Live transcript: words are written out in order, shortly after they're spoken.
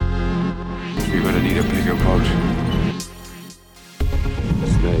need a bigger boat.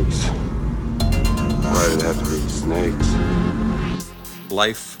 Snakes. Why did it have to be snakes?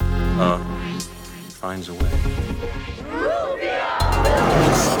 Life, finds a way.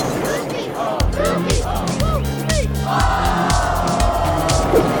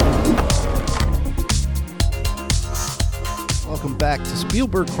 Welcome back to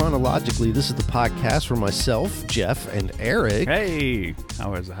Spielberg Chronologically. This is the podcast for myself, Jeff, and Eric. Hey,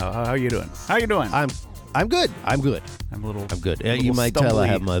 how you doing? How you doing? I'm good. I'm good. I'm good. a little You might tell I stumbly.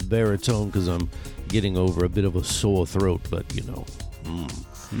 have my baritone because I'm getting over a bit of a sore throat, but you know.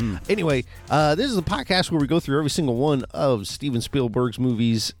 Anyway, this is a podcast where we go through every single one of Steven Spielberg's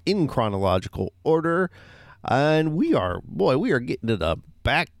movies in chronological order, and we are getting it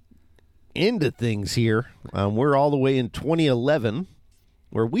back into things here. We're all the way in 2011,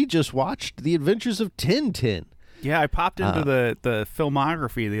 where we just watched The Adventures of Tintin. Yeah, I popped into the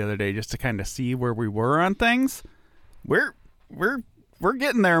filmography the other day just to kind of see where we were on things. We're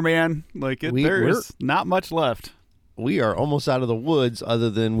getting there, man. Like there's not much left. We are almost out of the woods, other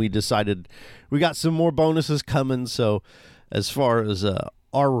than we decided we got some more bonuses coming. So as far as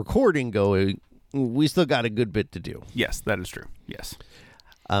our recording going, we still got a good bit to do. Yes, that is true. Yes.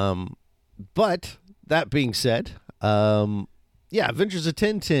 But that being said, Adventures of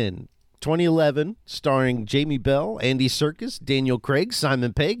Tintin, 2011, starring Jamie Bell, Andy Serkis, Daniel Craig,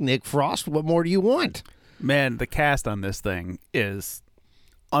 Simon Pegg, Nick Frost. What more do you want? Man, the cast on this thing is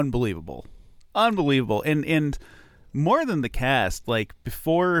unbelievable. Unbelievable. And more than the cast, like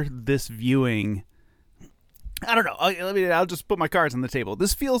before this viewing, I don't know. I'll just put my cards on the table.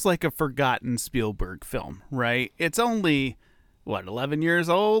 This feels like a forgotten Spielberg film, right? It's only 11 years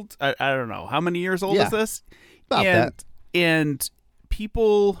old? I don't know. How many years old is this? About that. And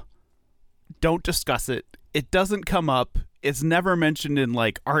people don't discuss it. It doesn't come up. It's never mentioned in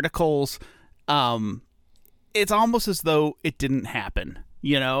like articles. It's almost as though it didn't happen.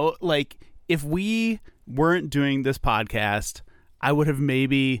 You know, like if we weren't doing this podcast, I would have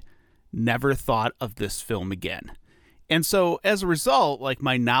maybe never thought of this film again. And so as a result, like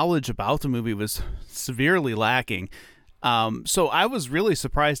my knowledge about the movie was severely lacking. So I was really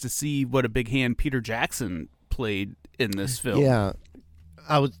surprised to see what a big hand Peter Jackson played in this film. Yeah.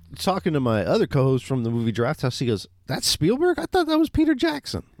 I was talking to my other co-host from the movie Draft House. He goes, "That's Spielberg? I thought that was Peter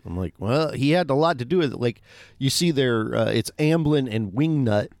Jackson." I'm like, well, he had a lot to do with it. Like, you see there, it's Amblin and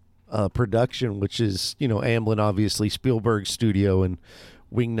Wingnut production, which is, Amblin, obviously, Spielberg's studio, and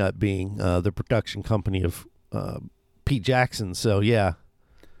Wingnut being the production company of Pete Jackson. So, yeah.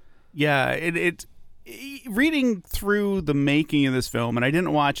 Yeah, reading through the making of this film, and I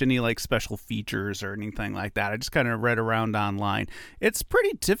didn't watch any like special features or anything like that. I just kind of read around online. It's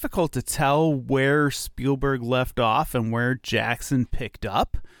pretty difficult to tell where Spielberg left off and where Jackson picked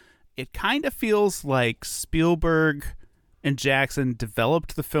up. It kind of feels like Spielberg and Jackson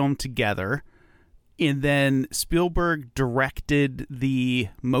developed the film together, and then Spielberg directed the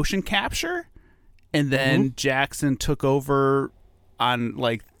motion capture, and then Jackson took over on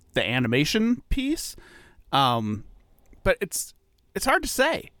like the animation piece. But it's hard to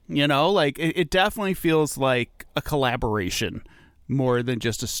say, like it definitely feels like a collaboration more than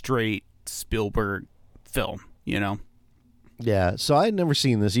just a straight Spielberg film, Yeah, so I had never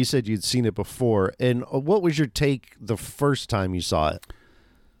seen this. You said you'd seen it before. And what was your take the first time you saw it?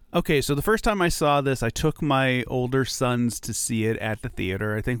 Okay, so the first time I saw this, I took my older sons to see it at the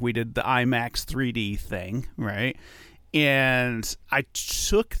theater. I think we did the IMAX 3D thing, right? And I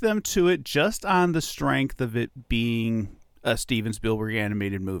took them to it just on the strength of it being a Steven Spielberg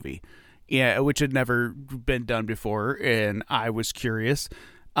animated movie, which had never been done before, and I was curious.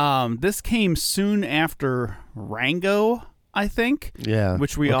 This came soon after Rango, I think,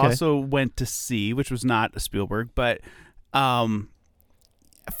 which we also went to see, which was not a Spielberg, but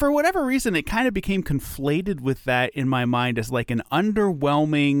for whatever reason, it kind of became conflated with that in my mind as like an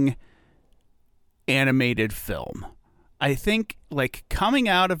underwhelming animated film. I think, like, coming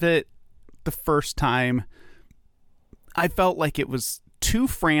out of it the first time, I felt like it was too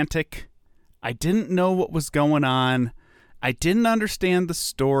frantic. I didn't know what was going on. I didn't understand the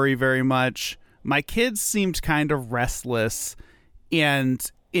story very much. My kids seemed kind of restless. And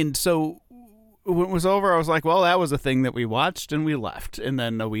so when it was over, I was like, well, that was a thing that we watched, and we left. And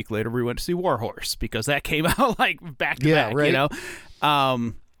then a week later, we went to see War Horse, because that came out, like, back to back, right.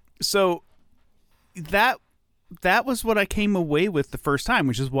 So that was what I came away with the first time,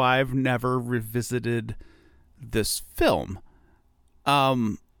 which is why I've never revisited this film.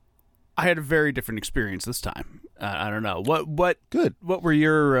 I had a very different experience this time. I don't know. What were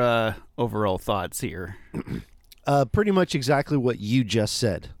your overall thoughts here? Pretty much exactly what you just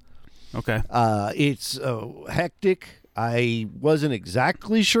said. Okay. It's hectic. I wasn't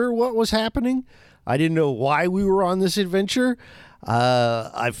exactly sure what was happening. I didn't know why we were on this adventure.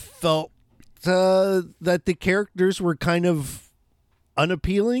 I felt that the characters were kind of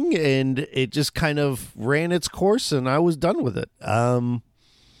unappealing, and it just kind of ran its course, and I was done with it.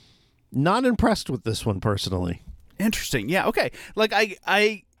 Not impressed with this one personally. Interesting. Yeah. Okay. Like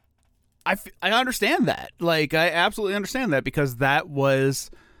I understand that. Like I absolutely understand that because that was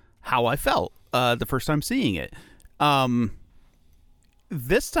how I felt the first time seeing it.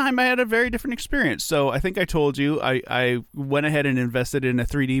 This time I had a very different experience. So I think I told you I went ahead and invested in a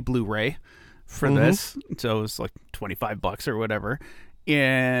 3D Blu-ray for this. So it was like $25 or whatever.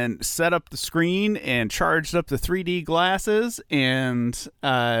 And set up the screen and charged up the 3D glasses and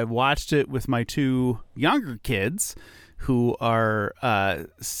watched it with my two younger kids who are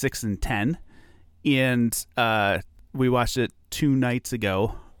 6 and 10. And we watched it 2 nights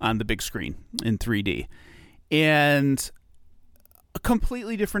ago on the big screen in 3D. And a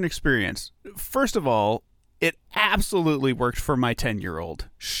completely different experience. First of all, it absolutely worked for my 10-year-old.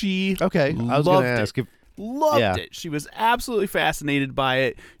 She Okay, I was loved going to ask it. if Loved it. She was absolutely fascinated by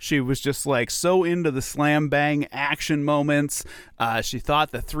it. She was just like so into the slam bang action moments. She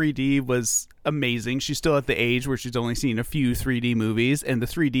thought the 3D was amazing. She's still at the age where she's only seen a few 3D movies, and the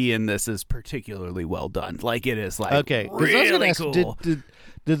 3D in this is particularly well done. Like it is like okay. 'Cause really I was gonna ask, cool. did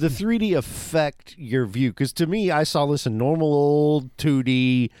the 3D affect your view? Because to me, I saw this in normal old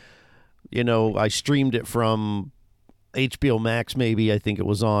 2D. You know, I streamed it from HBO Max, maybe I think it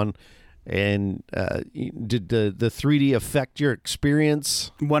was on. And did the 3D affect your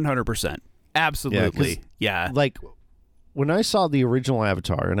experience? 100%. Absolutely. Yeah. Like when I saw the original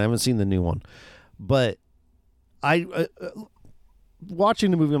Avatar, and I haven't seen the new one, but I watching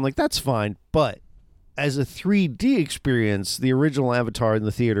the movie, I'm like, that's fine. But as a 3D experience, the original Avatar in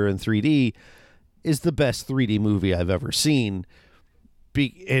the theater in 3D is the best 3D movie I've ever seen.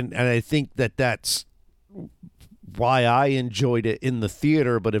 And I think that's why I enjoyed it in the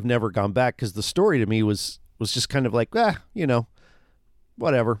theater, but have never gone back, because the story to me was just kind of like,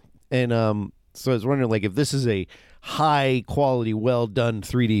 whatever. And so I was wondering, like, if this is a high quality, well done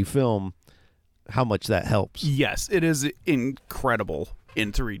 3D film, how much that helps. Yes, it is incredible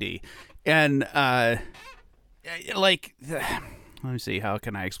in 3D. And let me see, how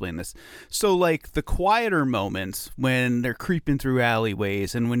can I explain this? So, like, the quieter moments when they're creeping through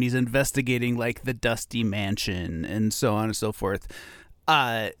alleyways and when he's investigating, like, the dusty mansion and so on and so forth,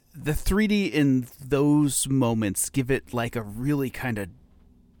 the 3D in those moments give it, like, a really kind of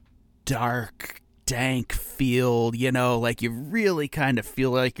dark, dank feel, like you really kind of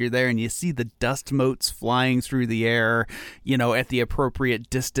feel like you're there, and you see the dust motes flying through the air, at the appropriate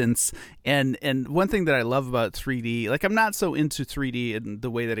distance. And one thing that I love about 3D, like, I'm not so into 3D in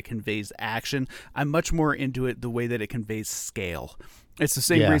the way that it conveys action. I'm much more into it the way that it conveys scale. It's the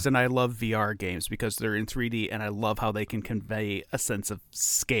same reason I love VR games, because they're in 3D, and I love how they can convey a sense of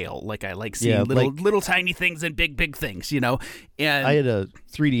scale. Like, I like seeing little tiny things and big things, And I had a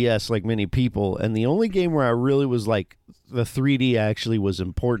 3DS like many people, and the only game where I really was like, the 3D actually was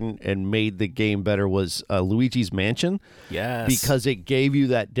important and made the game better was Luigi's Mansion. Yes. Because it gave you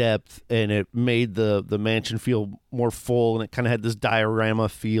that depth, and it made the mansion feel more full, and it kind of had this diorama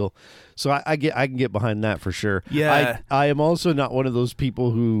feel. So I can get behind that for sure. Yeah. I am also not one of those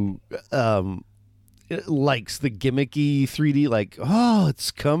people who likes the gimmicky 3D, like, oh,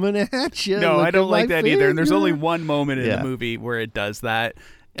 it's coming at you. No, I don't like that either. And there's only finger. one moment in the movie where it does that.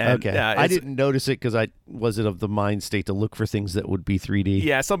 And, okay. I didn't notice it because I wasn't of the mind state to look for things that would be 3D.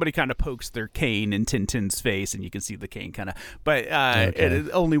 Yeah, somebody kind of pokes their cane in Tintin's face, and you can see the cane kind of. But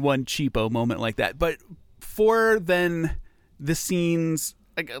only one cheapo moment like that. But for then the scenes,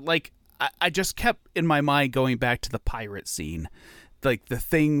 like I just kept in my mind going back to the pirate scene. Like the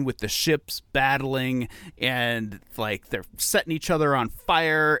thing with the ships battling, and like they're setting each other on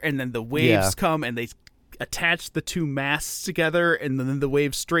fire, and then the waves come and they attach the two masts together, and then the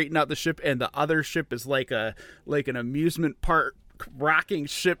waves straighten out the ship, and the other ship is like an amusement park rocking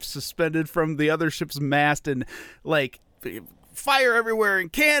ship suspended from the other ship's mast, and like fire everywhere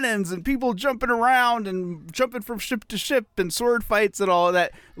and cannons and people jumping around and jumping from ship to ship and sword fights and all of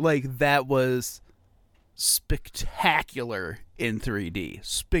that. Like, that was spectacular in 3D.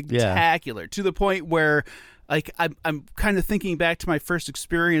 Spectacular. To the point where, like, I'm kind of thinking back to my first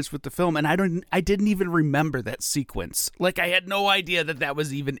experience with the film, and I didn't even remember that sequence. Like, I had no idea that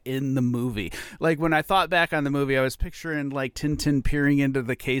was even in the movie. Like, when I thought back on the movie, I was picturing, like, Tintin peering into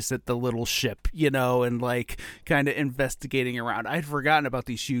the case at the little ship, and, like, kind of investigating around. I'd forgotten about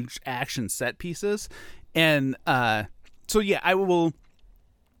these huge action set pieces. And so, yeah, I will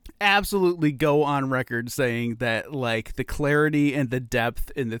absolutely go on record saying that like the clarity and the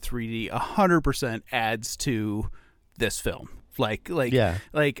depth in the 3D 100% adds to this film.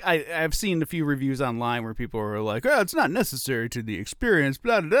 I've seen a few reviews online where people are like, oh, it's not necessary to the experience,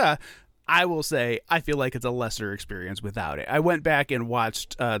 blah, blah, blah. I will say I feel like it's a lesser experience without it. I went back and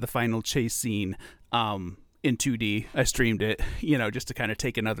watched the final chase scene in 2D. I streamed it, just to kind of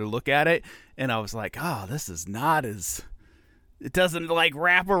take another look at it. And I was like, oh, this is not as... It doesn't like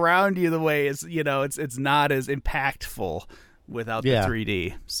wrap around you the way it's not as impactful without the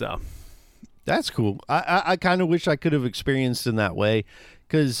 3D. So that's cool. I kind of wish I could have experienced in that way,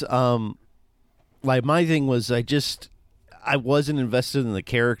 because like my thing was I wasn't invested in the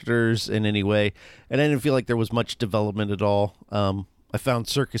characters in any way, and I didn't feel like there was much development at all. I found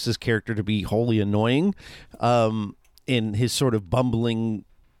Serkis's character to be wholly annoying in his sort of bumbling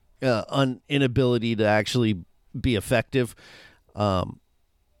inability to actually be effective.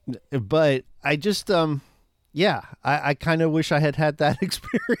 But I just, I kind of wish I had that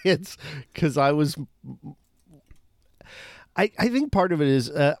experience, because I think part of it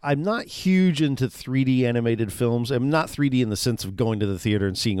is I'm not huge into 3D animated films. I'm not 3D in the sense of going to the theater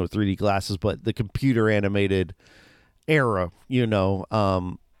and seeing with 3D glasses, but the computer animated era,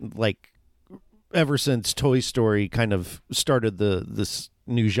 like ever since Toy Story kind of started this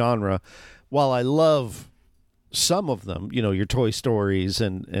new genre. While I love some of them, your Toy Stories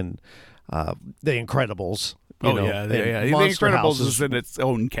and The Incredibles. The Incredibles is in its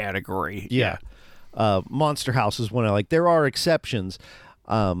own category. Yeah. Monster House is one I like. There are exceptions,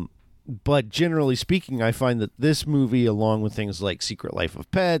 but generally speaking, I find that this movie, along with things like Secret Life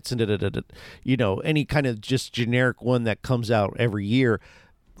of Pets and any kind of just generic one that comes out every year,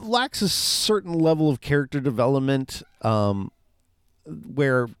 lacks a certain level of character development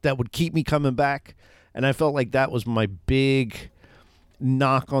where that would keep me coming back. And I felt like that was my big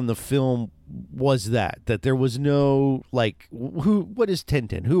knock on the film, was that there was no, like, what is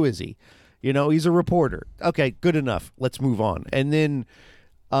Tintin? Who is he? He's a reporter. Okay, good enough. Let's move on. And then,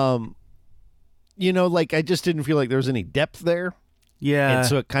 I just didn't feel like there was any depth there. Yeah. And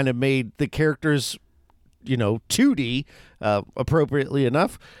so it kind of made the characters, 2D, appropriately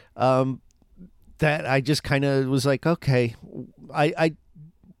enough, that I just kind of was like, okay, I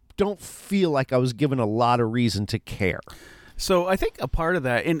don't feel like I was given a lot of reason to care. So I think a part of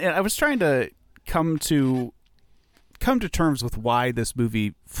that, and I was trying to come to terms with why this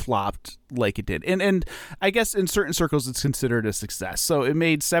movie flopped like it did, and I guess in certain circles it's considered a success. So it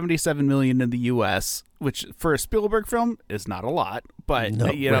made $77 million in the U.S., which for a Spielberg film is not a lot, but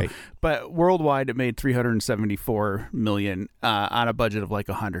but worldwide it made $374 million on a budget of like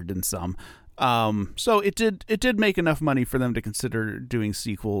 100 and some. So it did make enough money for them to consider doing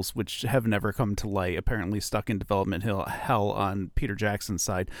sequels, which have never come to light, apparently stuck in development hell on Peter Jackson's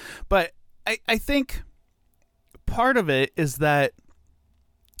side. But I think part of it is that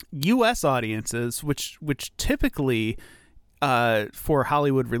U.S. audiences, which typically for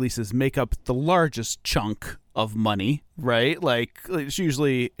Hollywood releases make up the largest chunk of money, right? Like it's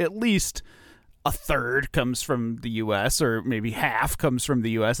usually at least a third comes from the U.S., or maybe half comes from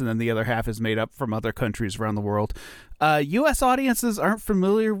the U.S., and then the other half is made up from other countries around the world. U.S. audiences aren't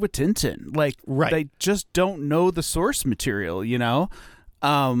familiar with Tintin. Like, They just don't know the source material, I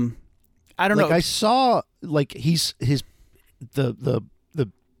don't know. I saw, like, the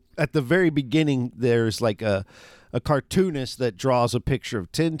at the very beginning, there's like a cartoonist that draws a picture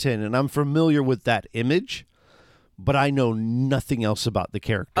of Tintin, and I'm familiar with that image, but I know nothing else about the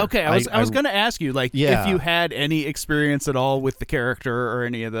character. Okay, I was going to ask you, like, if you had any experience at all with the character or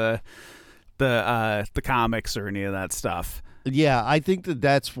any of the comics or any of that stuff. Yeah, I think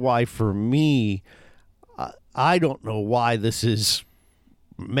that's why, for me, I don't know why this is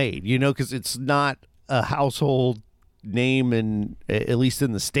made, because it's not a household name, and at least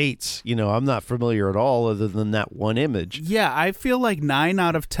in the States, I'm not familiar at all other than that one image. Yeah, I feel like 9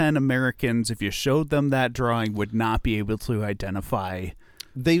 out of 10 Americans, if you showed them that drawing, would not be able to identify.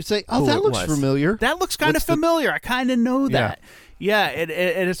 They say, oh, that looks familiar. That looks kind of familiar. I kind of know that. Yeah, and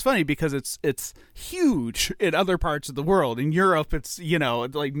it's funny because it's huge in other parts of the world. In Europe, it's,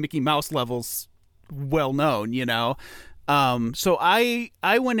 like Mickey Mouse levels well known, So I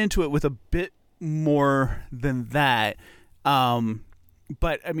went into it with a bit more than that,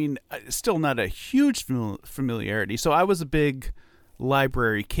 but I mean, still not a huge familiarity. So I was a big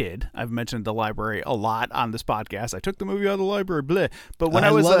library kid. I've mentioned the library a lot on this podcast. I took the movie out of the library, bleh. But when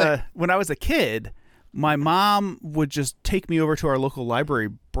I was a kid, my mom would just take me over to our local library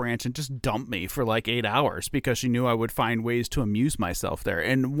branch and just dump me for like 8 hours because she knew I would find ways to amuse myself there.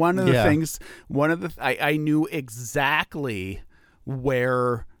 And one of the things, I knew exactly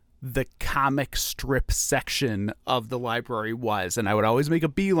where the comic strip section of the library was, and I would always make a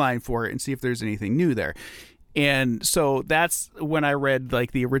beeline for it and see if there's anything new there. And so that's when I read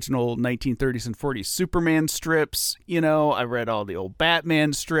like the original 1930s and 40s Superman strips. I read all the old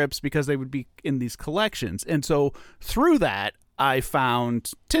Batman strips because they would be in these collections. And so through that, I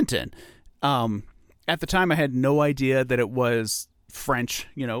found Tintin. At the time, I had no idea that it was French.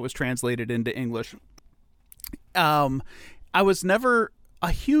 It was translated into English. I was never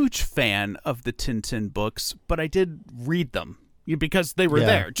a huge fan of the Tintin books, but I did read them because they were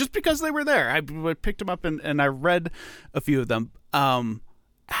there. Just because they were there. I picked them up and I read a few of them.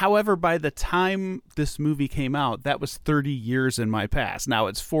 However, by the time this movie came out, that was 30 years in my past. Now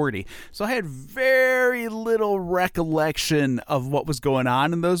it's 40. So I had very little recollection of what was going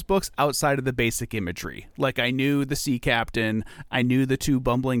on in those books outside of the basic imagery. Like I knew the sea captain. I knew the two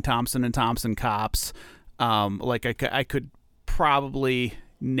bumbling Thompson and Thompson cops. Like I could probably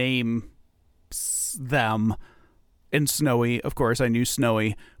name them. And Snowy, of course, I knew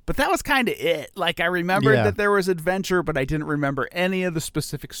Snowy, but that was kind of it. Like I remembered that there was adventure, but I didn't remember any of the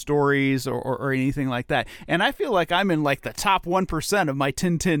specific stories or anything like that. And I feel like I'm in like the top 1% of my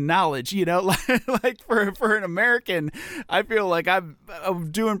Tintin knowledge, like for an American, I feel like I'm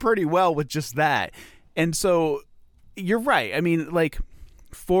doing pretty well with just that. And so you're right. I mean, like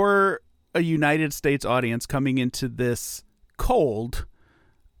for a United States audience coming into this cold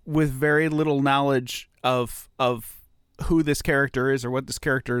with very little knowledge of who this character is or what this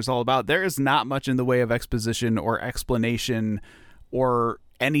character is all about, there is not much in the way of exposition or explanation or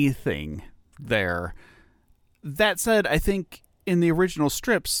anything there. That said, I think in the original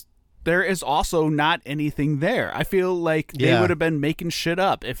strips, there is also not anything there. I feel like they would have been making shit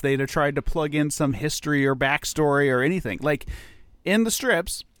up if they'd have tried to plug in some history or backstory or anything. Like in the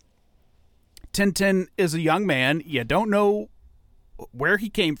strips, Tintin is a young man. You don't know where he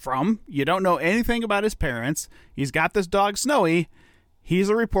came from. You don't know anything about his parents. He's got this dog Snowy. He's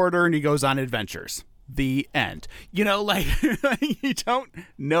a reporter and he goes on adventures. The end. Like you don't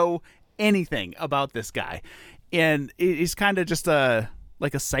know anything about this guy. And he's kind of just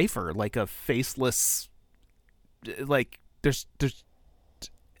like a cipher, like a faceless, like there's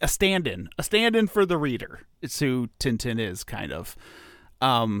a stand-in for the reader. It's who Tintin is kind of.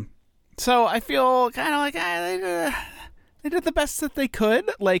 So I feel kind of like they did the best that they could.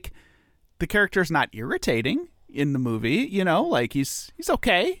 Like the character's not irritating in the movie, like he's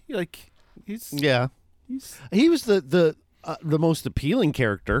okay. Like he was the most appealing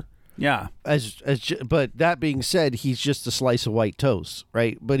character. Yeah. But that being said, he's just a slice of white toast,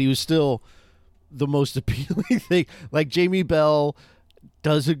 right? But he was still the most appealing thing. Like Jamie Bell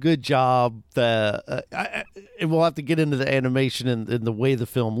does a good job. And we'll have to get into the animation and the way the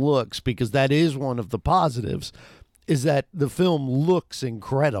film looks, because that is one of the positives. Is that the film looks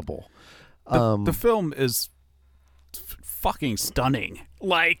incredible. The film is fucking stunning.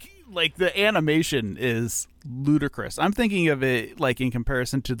 Like the animation is ludicrous. I'm thinking of it like in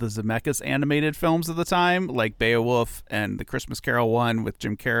comparison to the Zemeckis animated films of the time, like Beowulf and the Christmas Carol one with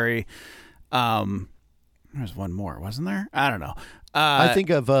Jim Carrey. There's one more, wasn't there? I don't know. I think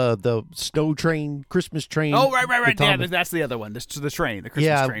of the Snow Train, Christmas Train. Oh, right. Yeah, that's the other one. The train, the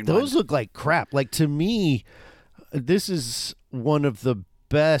Christmas train. Yeah, those look like crap. Like to me, this is one of the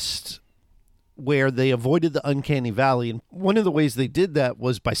best where they avoided the uncanny valley. And one of the ways they did that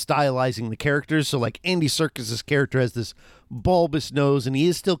was by stylizing the characters. So like Andy Serkis's character has this bulbous nose and he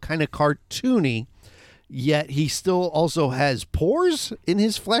is still kind of cartoony, yet he still also has pores in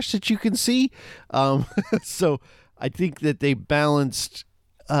his flesh that you can see. So I think that they balanced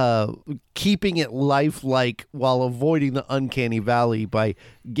keeping it lifelike while avoiding the uncanny valley by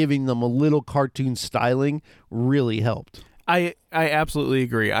giving them a little cartoon styling really helped. I absolutely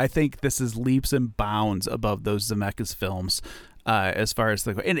agree. I think this is leaps and bounds above those Zemeckis films as far as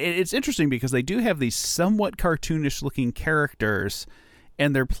and it's interesting because they do have these somewhat cartoonish looking characters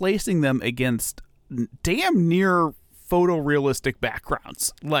and they're placing them against damn near photorealistic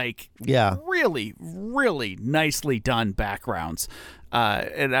backgrounds, like really, really nicely done backgrounds.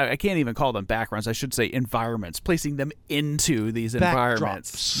 And I can't even call them backgrounds. I should say environments, placing them into these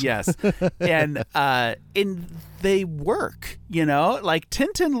environments. Yes. And they work, like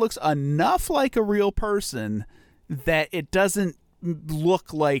Tintin looks enough like a real person that it doesn't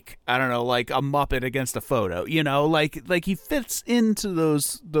look like, I don't know, like a Muppet against a photo, like he fits into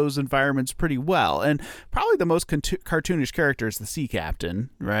those environments pretty well. And probably the most cartoonish character is the sea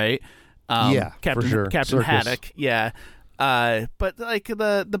captain, right? For sure. Captain Circus. Haddock. Yeah. But like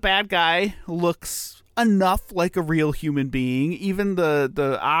the bad guy looks enough like a real human being. Even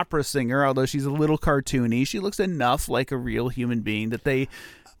the opera singer, although she's a little cartoony, she looks enough like a real human being that they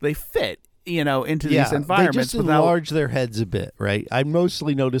they fit, into Yeah, these environments. they just enlarge their heads a bit, right? I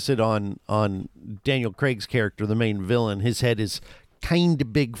mostly notice it on Daniel Craig's character, the main villain. His head is kind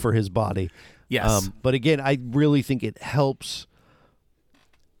of big for his body. Yes. But again, I really think it helps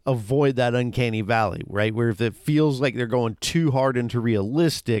avoid that uncanny valley, right? Where if it feels like they're going too hard into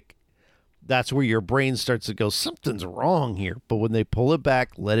realistic, that's where your brain starts to go, something's wrong here. But when they pull it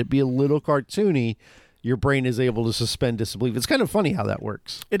back, let it be a little cartoony, your brain is able to suspend disbelief. It's kind of funny how that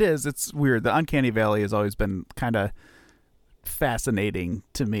works. It is. It's weird. The uncanny valley has always been kind of fascinating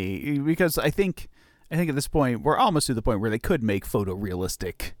to me because I think at this point we're almost to the point where they could make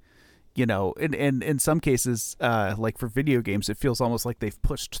photorealistic, and in some cases, like for video games, it feels almost like they've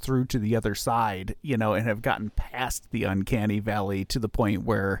pushed through to the other side, and have gotten past the uncanny valley to the point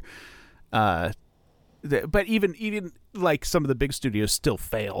where, but even like some of the big studios still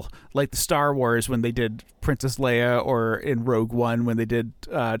fail, like the Star Wars when they did Princess Leia, or in Rogue One when they did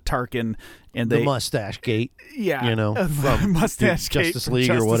Tarkin, and the mustache gate, from Mustache Gate, Justice League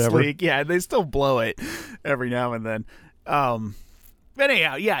or whatever. League. Yeah, they still blow it every now and then. But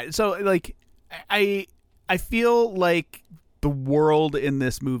anyhow, yeah. So like, I feel like the world in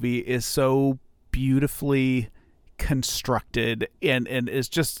this movie is so beautifully constructed and is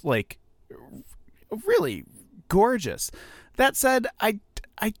just like really gorgeous. That said, I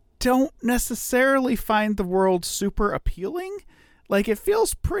don't necessarily find the world super appealing. Like, it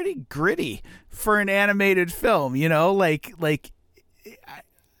feels pretty gritty for an animated film, like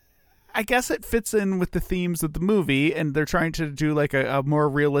I guess it fits in with the themes of the movie, and they're trying to do like a more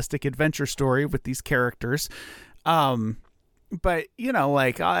realistic adventure story with these characters. But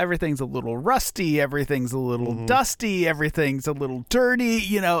like everything's a little rusty, everything's a little dusty, everything's a little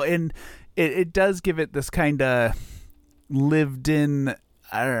dirty, and it does give it this kind of lived in,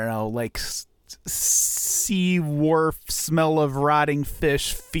 I don't know, like sea wharf smell of rotting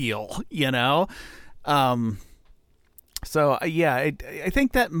fish feel, So yeah, I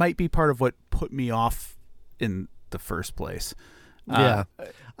think that might be part of what put me off in the first place. Yeah,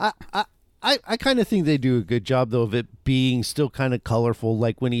 I kind of think they do a good job though of it being still kind of colorful.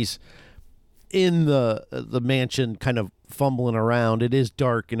 Like when he's in the mansion, kind of fumbling around, it is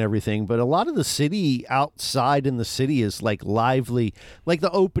dark and everything. But a lot of the city outside in the city is like lively. Like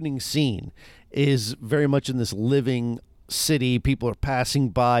the opening scene is very much in this living city. People are passing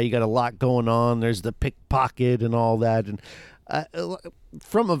by. You got a lot going on. There's the pickpocket and all that, and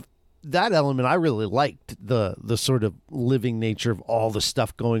that element, I really liked the sort of living nature of all the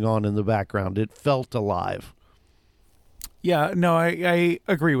stuff going on in the background. It felt alive. Yeah, no, I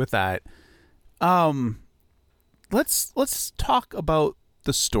agree with that. Let's talk about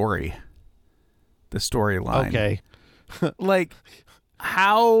the story, the storyline. Okay. Like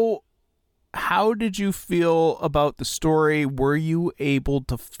how did you feel about the story? Were you able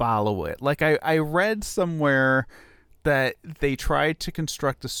to follow it? Like I read somewhere that they tried to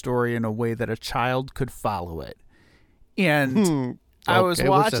construct the story in a way that a child could follow it. And I was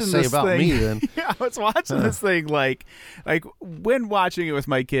watching this about thing. Me, then? Yeah, I was watching this thing like when watching it with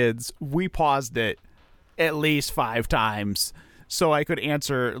my kids, we paused it at least 5 times so I could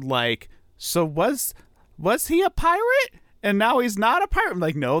answer like, so was he a pirate? And now he's not a pirate. I'm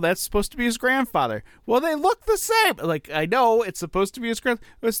like, no, that's supposed to be his grandfather. Well, they look the same. Like, I know it's supposed to be his grandfather.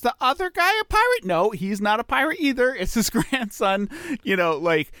 Was the other guy a pirate? No, he's not a pirate either. It's his grandson.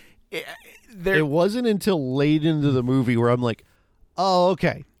 Like, it wasn't until late into the movie where I'm like, oh,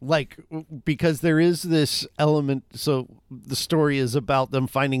 okay. Like, because there is this element. So the story is about them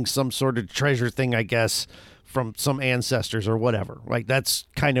finding some sort of treasure thing, I guess, from some ancestors or whatever. Like, that's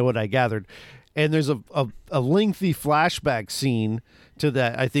kind of what I gathered. And there's a lengthy flashback scene to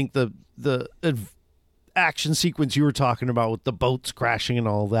that. I think the action sequence you were talking about with the boats crashing and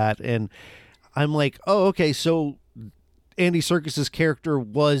all that. And I'm like, oh, okay, so Andy Serkis's character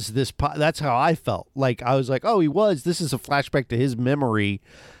was this. That's how I felt. Like, I was like, oh, he was. This is a flashback to his memory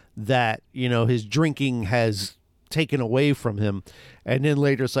that, his drinking has taken away from him. And then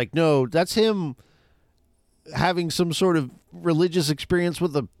later it's like, no, that's him having some sort of religious experience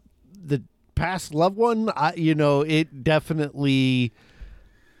with the past loved one. It definitely,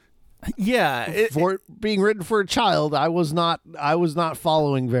 for being written for a child, I was not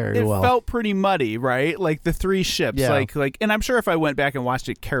following very well. It felt pretty muddy, right? Like the 3 ships, like, and I'm sure if I went back and watched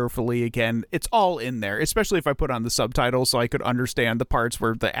it carefully again, it's all in there, especially if I put on the subtitles so I could understand the parts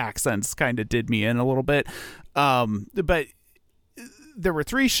where the accents kind of did me in a little bit. But there were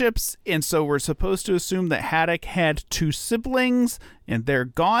 3 ships, and so we're supposed to assume that Haddock had 2 siblings, and they're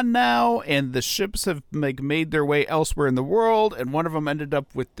gone now, and the ships have made their way elsewhere in the world, and one of them ended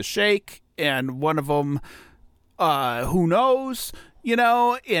up with the Sheikh, and one of them, who knows?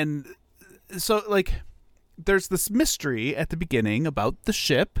 and so like there's this mystery at the beginning about the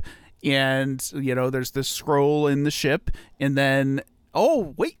ship, and there's this scroll in the ship, and then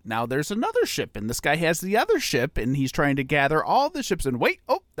oh wait, now there's another ship, and this guy has the other ship, and he's trying to gather all the ships, and wait,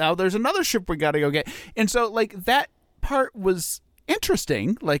 oh, now there's another ship we got to go get. And so like that part was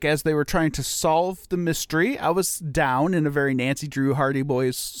interesting, like as they were trying to solve the mystery. I was down in a very Nancy Drew Hardy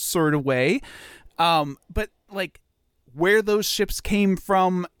Boys sort of way, but like where those ships came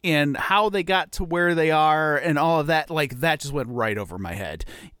from and how they got to where they are and all of that, like that just went right over my head.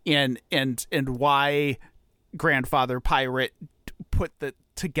 And why Grandfather Pirate put that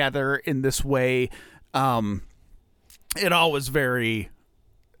together in this way, it all was very,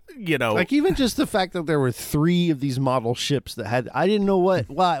 like even just the fact that there were 3 of these model ships that had, I didn't know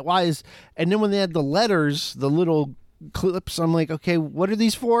why is, and then when they had the letters, the little clips, I'm like, okay, what are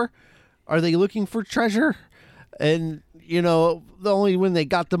these for? Are they looking for treasure? And the only when they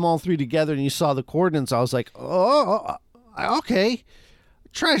got them all 3 together and you saw the coordinates, I was like, oh, okay,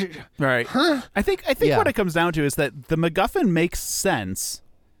 treasure, right? Huh? I think what it comes down to is that the MacGuffin makes sense,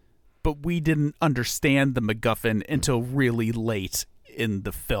 but we didn't understand the MacGuffin until really late in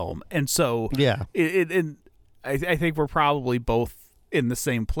the film, and so yeah, I think we're probably both in the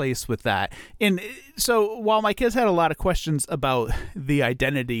same place with that. And so while my kids had a lot of questions about the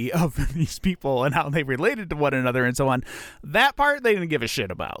identity of these people and how they related to one another and so on, that part they didn't give a shit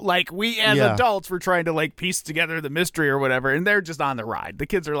about. Like we as adults were trying to like piece together the mystery or whatever, and they're just on the ride. The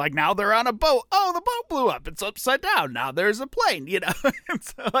kids are like, now they're on a boat. Oh, the boat blew up. It's upside down. Now there's a plane, And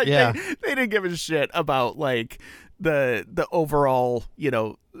so like they didn't give a shit about like the overall,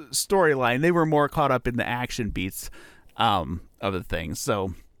 storyline. They were more caught up in the action beats of the thing.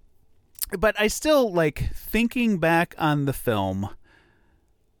 So, but I still like thinking back on the film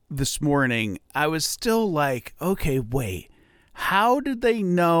this morning, I was still like, okay, wait, how did they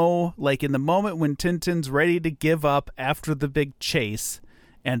know, like in the moment when Tintin's ready to give up after the big chase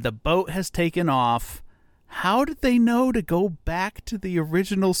and the boat has taken off, how did they know to go back to the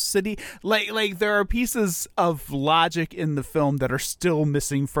original city? Like there are pieces of logic in the film that are still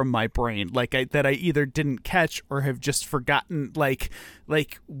missing from my brain, that I either didn't catch or have just forgotten, like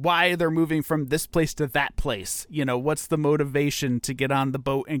why they're moving from this place to that place. What's the motivation to get on the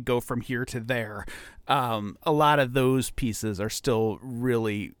boat and go from here to there? A lot of those pieces are still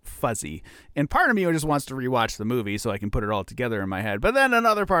really fuzzy. And part of me just wants to rewatch the movie so I can put it all together in my head. But then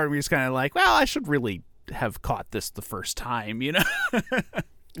another part of me is kind of like, well, I should really have caught this the first time,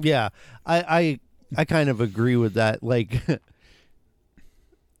 Yeah, I kind of agree with that. Like,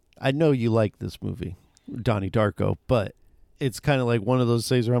 I know you like this movie, Donnie Darko, but it's kind of like one of those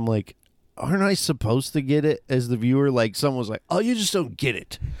things where I'm like, aren't I supposed to get it as the viewer? Like someone was like, oh, you just don't get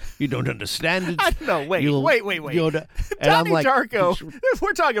it. You don't understand it. I don't know. Wait. And Donnie I'm like, Darko,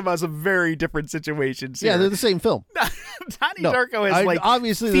 we're talking about some very different situations here. Yeah, they're the same film. Donnie Darko has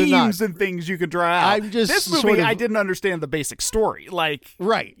obviously themes and things you can draw out. This movie, I didn't understand the basic story.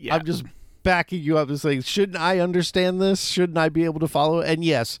 Right. Yeah. I'm just backing you up and saying, shouldn't I understand this? Shouldn't I be able to follow it? And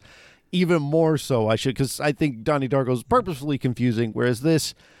yes, even more so I should, because I think Donnie Darko is purposefully confusing, whereas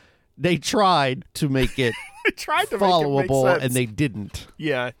this, they tried to make it followable, and they didn't.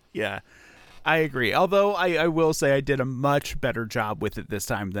 Yeah. I agree. Although I will say I did a much better job with it this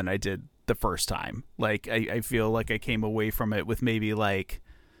time than I did the first time. Like, I feel like I came away from it with maybe like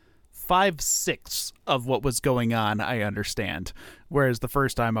 5/6 of what was going on I understand. Whereas the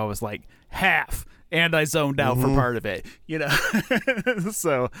first time I was like half, and I zoned out for part of it.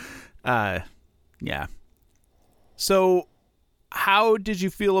 So, yeah. So, how did you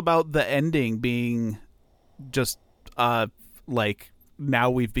feel about the ending being just like now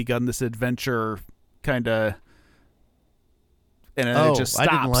we've begun this adventure kind of, and then it just stops?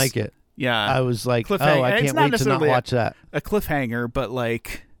 I didn't like it. Yeah, I was like, I can't wait to not watch that. A cliffhanger, but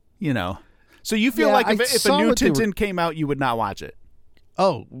like, so you feel like if a new Tintin came out, you would not watch it?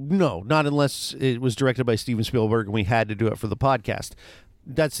 Oh no, not unless it was directed by Steven Spielberg and we had to do it for the podcast.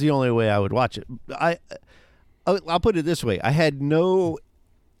 That's the only way I would watch it. I'll put it this way. I had no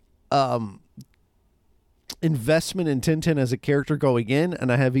investment in Tintin as a character going in,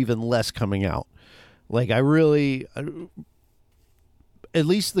 and I have even less coming out. Like, I really, at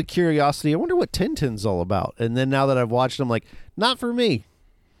least the curiosity, I wonder what Tintin's all about. And then now that I've watched them, like, not for me.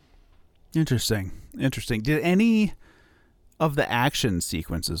 Interesting. Did any of the action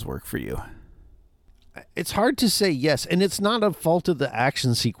sequences work for you? It's hard to say yes, and it's not a fault of the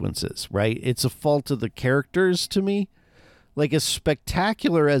action sequences, right? It's a fault of the characters to me. Like, as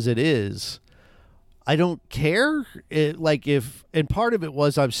spectacular as it is, I don't care. And part of it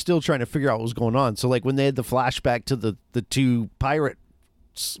was I'm still trying to figure out what was going on. So like when they had the flashback to the two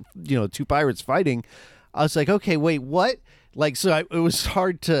pirates fighting, I was like, okay, wait, what? Like, so it was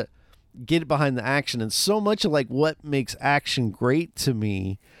hard to get behind the action. And so much of like what makes action great to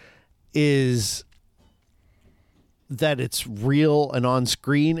me is that it's real and on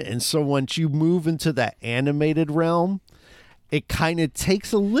screen. And so once you move into that animated realm, it kind of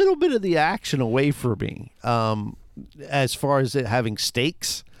takes a little bit of the action away from me, as far as it having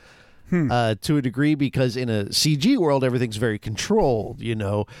stakes to a degree, because in a CG world, everything's very controlled,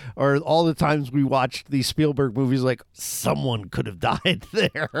 or all the times we watched these Spielberg movies, like someone could have died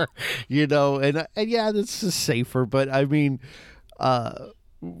there, and yeah, this is safer. But I mean,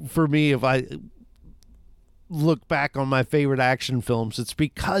 for me, if I look back on my favorite action films, it's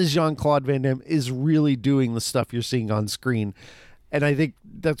because Jean-Claude Van Damme is really doing the stuff you're seeing on screen. And I think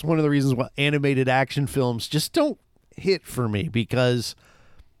that's one of the reasons why animated action films just don't hit for me, because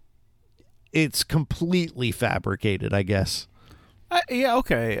it's completely fabricated, I guess. Yeah,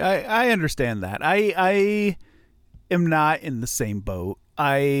 okay. I understand that. I am not in the same boat.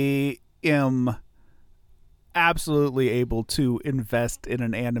 I am absolutely able to invest in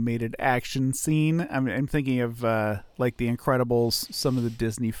an animated action scene. I'm thinking of like The Incredibles, some of the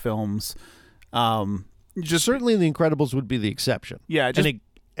Disney films. Just certainly The Incredibles would be the exception. Yeah, I think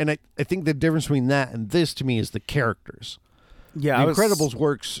the difference between that and this to me is the characters. Yeah, The Incredibles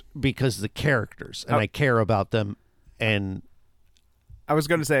works because the characters, and I care about them. And I was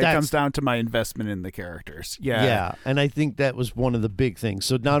going to say it comes down to my investment in the characters. Yeah, and I think that was one of the big things.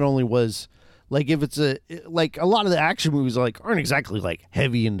 So not only was like, if it's a lot of the action movies aren't exactly like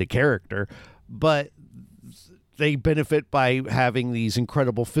heavy into character, but they benefit by having these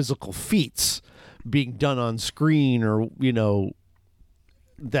incredible physical feats being done on screen, or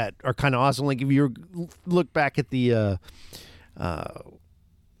that are kind of awesome. Like if you look back at the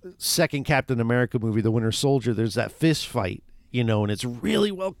second Captain America movie, The Winter Soldier, there's that fist fight, and it's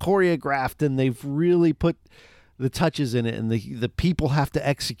really well choreographed, and they've really put the touches in it, and the people have to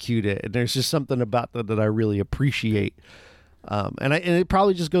execute it, and there's just something about that I really appreciate. And it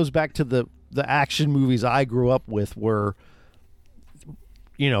probably just goes back to the action movies I grew up with, were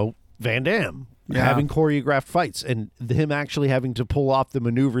Van Damme having choreographed fights, and him actually having to pull off the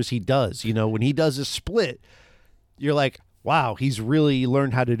maneuvers he does. When he does a split, you're like, wow, he's really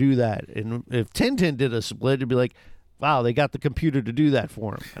learned how to do that. And if Tintin did a split, it'd be like, wow, they got the computer to do that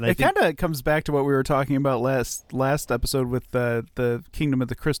for him. And it kind of comes back to what we were talking about last episode with the Kingdom of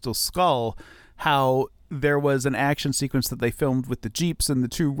the Crystal Skull, how there was an action sequence that they filmed with the Jeeps and the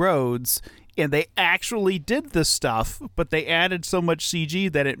two roads, and they actually did this stuff, but they added so much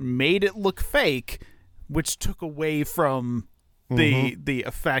CG that it made it look fake, which took away from the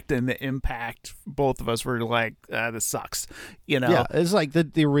effect and the impact. Both of us were like, this sucks. Yeah, it's like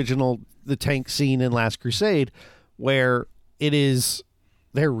the original, the tank scene in Last Crusade, where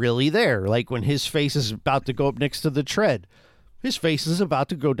they're really there. Like when his face is about to go up next to the tread, his face is about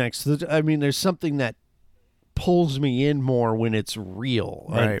to go next to there's something that pulls me in more when it's real,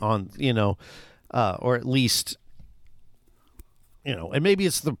 right? Or at least, and maybe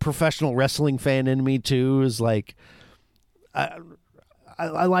it's the professional wrestling fan in me too, is like, I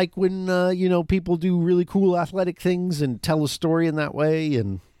like when, people do really cool athletic things and tell a story in that way.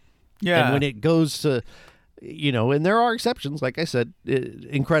 And when it goes to, and there are exceptions. Like I said,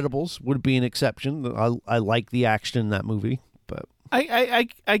 Incredibles would be an exception. I like the action in that movie, but I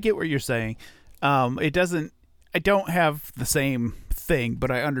get what you're saying. I don't have the same thing,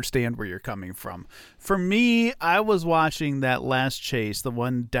 but I understand where you're coming from. For me, I was watching that last chase, the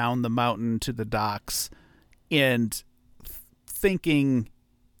one down the mountain to the docks, and thinking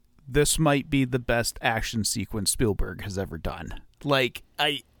this might be the best action sequence Spielberg has ever done. Like,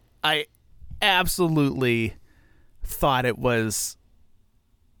 I absolutely thought it was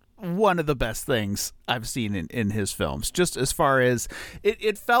one of the best things I've seen in his films, just as far as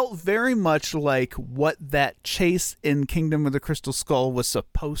it felt very much like what that chase in Kingdom of the Crystal Skull was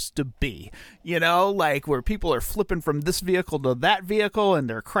supposed to be, like where people are flipping from this vehicle to that vehicle and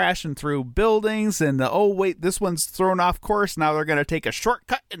they're crashing through buildings, and oh wait, this one's thrown off course, now they're going to take a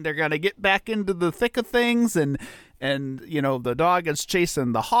shortcut and they're going to get back into the thick of things, and the dog is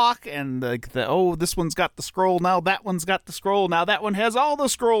chasing the hawk, and this one's got the scroll, now that one's got the scroll, now that one has all the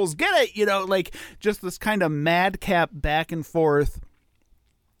scrolls, get it, like just this kind of madcap back and forth.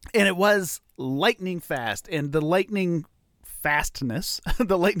 And it was lightning fast, and the lightning fastness,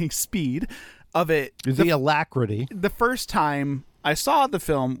 the lightning speed of it, the alacrity. The first time I saw the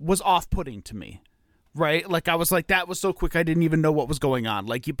film was off-putting to me. right? Like I was like, that was so quick I didn't even know what was going on.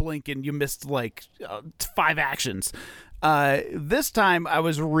 Like you blink and you missed like 5 actions. This time I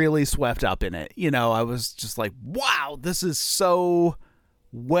was really swept up in it. You know, I was just like, wow, this is so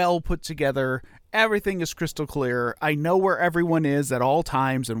well put together. Everything is crystal clear. I know where everyone is at all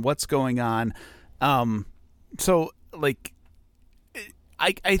times and what's going on. So like,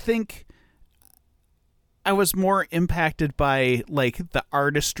 I think I was more impacted by like the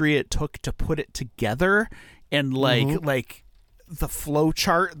artistry it took to put it together, and like the flow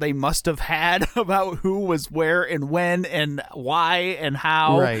chart they must have had about who was where and when and why and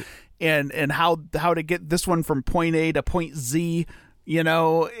how, Right. and how to get this one from point A to point Z, you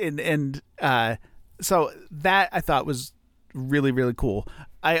know, and so that I thought was really, really cool.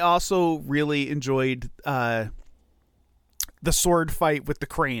 I also really enjoyed the sword fight with the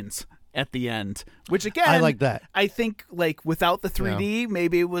cranes at the end, which again, I like that. I think like without the 3D,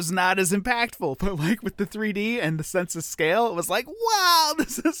 maybe it was not as impactful, but like with the 3D and the sense of scale, it was like, wow,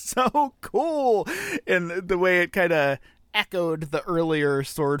 this is so cool. And the way it kind of echoed the earlier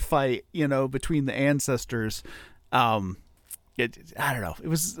sword fight, you know, between the ancestors. I don't know. It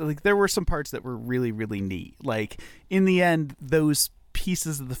was like, there were some parts that were really, really neat. Like in the end, those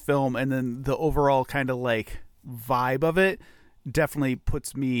pieces of the film and then the overall kind of like vibe of it definitely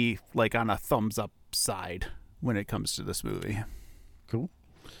puts me like on a thumbs up side when it comes to this movie. Cool.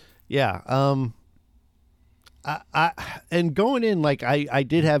 Yeah. I and going in, like I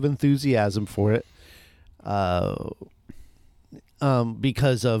did have enthusiasm for it.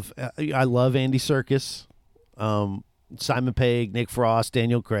 Because of I love Andy Serkis, Simon Pegg, Nick Frost,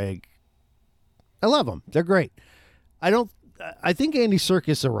 Daniel Craig. I love them. They're great. I think Andy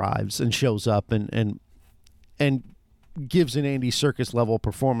Serkis arrives and shows up and gives an Andy Serkis level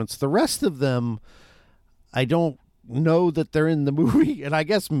performance. The rest of them, I don't know that they're in the movie, and I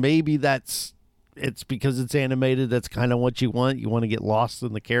guess maybe it's because it's animated. That's kind of what you want. You want to get lost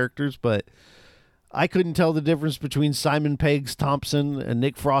in the characters, but I couldn't tell the difference between Simon Pegg's Thompson and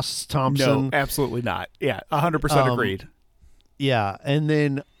Nick Frost's Thompson. No, absolutely not. Yeah, 100% agreed. Yeah, and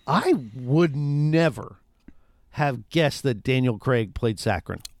then I would never have guessed that Daniel Craig played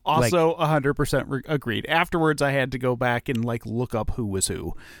Sakharine. Also, 100% agreed. Afterwards, I had to go back and like look up who was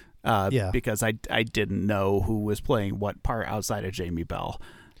who, because I didn't know who was playing what part outside of Jamie Bell.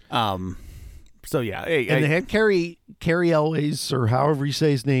 So yeah, and they had Carrie Elways, or however you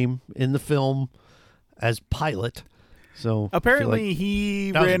say his name, in the film as pilot. So apparently he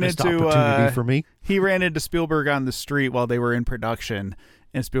that was a ran missed into opportunity for me. He ran into Spielberg on the street while they were in production,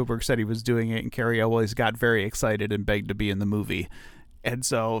 and Spielberg said he was doing it, and Carrie Elways got very excited and begged to be in the movie. And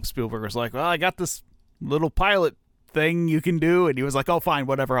so Spielberg was like, well, I got this little pilot thing you can do. And he was like, oh, fine,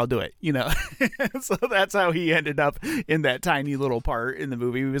 whatever, I'll do it. You know, so that's how he ended up in that tiny little part in the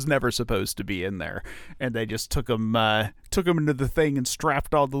movie. He was never supposed to be in there. And they just took him into the thing and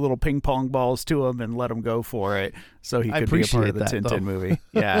strapped all the little ping pong balls to him and let him go for it. So he could be a part of the Tintin movie.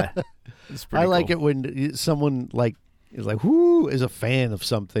 Yeah. I like it when someone like, is like, whoo, is a fan of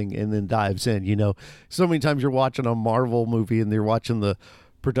something and then dives in, you know. So many times you're watching a Marvel movie and they're watching the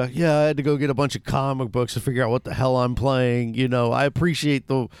production. Yeah, I had to go get a bunch of comic books to figure out what the hell I'm playing. You know, I appreciate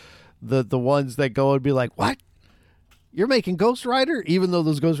the ones that go and be like, what? You're making Ghost Rider? Even though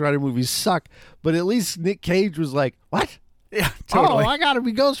those Ghost Rider movies suck. But at least Nick Cage was like, what? Yeah, totally. Oh, I got to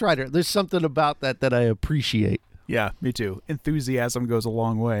be Ghost Rider. There's something about that I appreciate. Yeah, me too. Enthusiasm goes a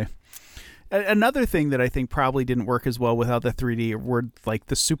long way. Another thing that I think probably didn't work as well without the 3D were like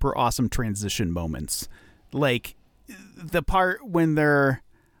the super awesome transition moments. Like the part when they're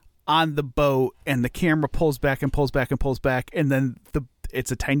on the boat and the camera pulls back and pulls back and pulls back, and then it's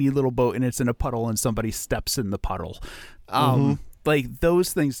a tiny little boat and it's in a puddle and somebody steps in the puddle. Like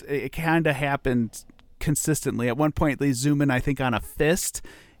those things, it kind of happened consistently. At one point they zoom in, I think, on a fist,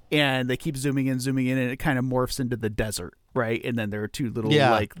 and they keep zooming in, and it kind of morphs into the desert. Right, and then there are two little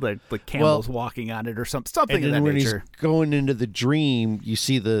like camels walking on it or something and of that when nature. He's going into the dream, you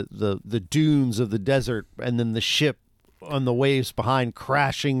see the dunes of the desert, and then the ship on the waves behind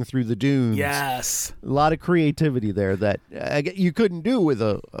crashing through the dunes. Yes, a lot of creativity there that you couldn't do with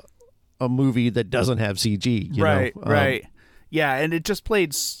a movie that doesn't have CG. You know? Right. Yeah, and it just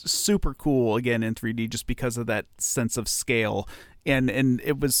played super cool again in 3D just because of that sense of scale. And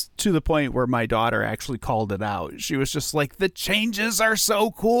it was to the point where my daughter actually called it out. She was just like, the changes are so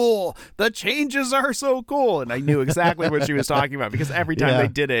cool. The changes are so cool. And I knew exactly what she was talking about because every time they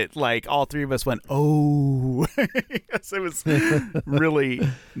did it, like all three of us went, oh. Yes, it was really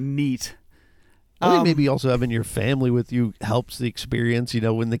neat. I think maybe also having your family with you helps the experience, you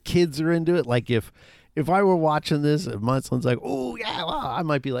know, when the kids are into it. Like if I were watching this, if my son's like, oh, yeah, well, I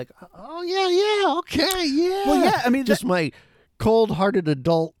might be like, oh, oh yeah, okay, yeah. Well, yeah, I mean, just my cold-hearted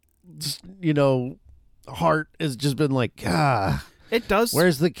adult, heart has just been like, it does.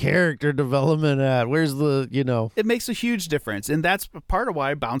 where's the character development at? Where's the, It makes a huge difference, and that's part of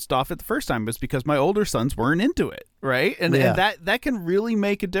why I bounced off it the first time, was because my older sons weren't into it, right? And that can really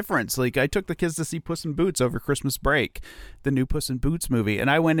make a difference. Like, I took the kids to see Puss in Boots over Christmas break, the new Puss in Boots movie,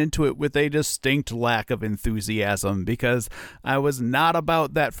 and I went into it with a distinct lack of enthusiasm because I was not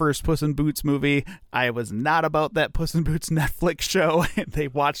about that first Puss in Boots movie. I was not about that Puss in Boots Netflix show, and they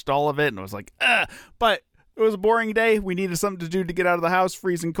watched all of it, and I was like, but it was a boring day. We needed something to do to get out of the house,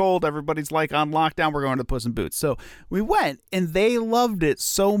 freezing cold. Everybody's like on lockdown. We're going to Puss in Boots. So we went, and they loved it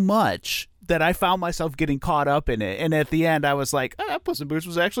so much that I found myself getting caught up in it. And at the end, I was like, Puss in Boots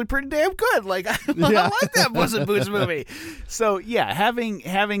was actually pretty damn good. Like, I like that Puss in Boots movie. So, yeah,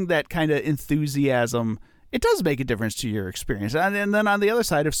 having that kind of enthusiasm, it does make a difference to your experience. And then on the other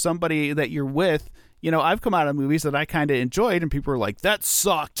side, if somebody that you're with, I've come out of movies that I kind of enjoyed, and people are like, that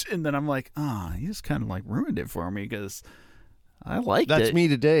sucked. And then I'm like, you just kind of like ruined it for me because I liked it. That's me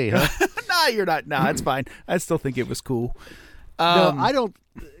today, huh? Nah, you're not. Nah, it's fine. I still think it was cool. No, I don't.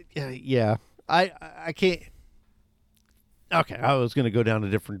 Yeah. I can't. Okay, I was going to go down a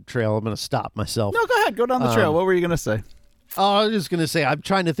different trail. I'm going to stop myself. No, go ahead. Go down the trail. What were you going to say? Oh, I was just going to say, I'm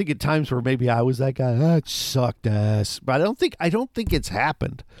trying to think of times where maybe I was that guy. It sucked ass. But I don't think it's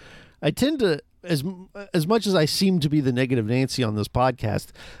happened. I tend to, as much as I seem to be the negative Nancy on this podcast,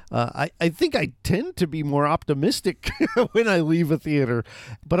 I think I tend to be more optimistic when I leave a theater,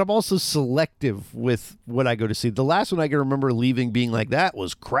 but I'm also selective with what I go to see. The last one I can remember leaving being like, that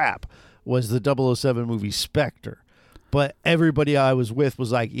was crap, was the 007 movie Spectre. But everybody I was with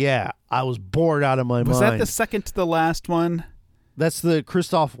was like, yeah, I was bored out of my mind. Was that the second to the last one? That's the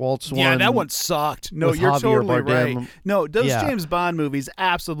Christoph Waltz one. Yeah, that one sucked. No, you're Javier totally Bardem. right. No, those James Bond movies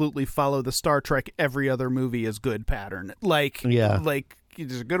absolutely follow the Star Trek every other movie is good pattern. Like,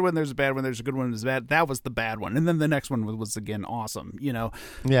 there's a good one, there's a bad one, there's a good one, there's a bad. That was the bad one. And then the next one was again awesome,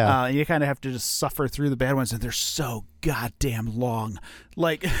 Yeah. You kind of have to just suffer through the bad ones, and they're so goddamn long.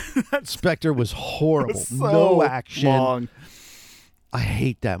 Like, Spectre was horrible. So no action. long. I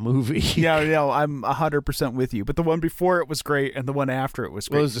hate that movie. Yeah, no, I'm 100% with you. But the one before it was great, and the one after it was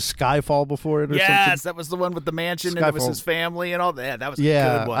great. What was the Skyfall before it or something? Yes, that was the one with the mansion, and it was his family and all that. That was a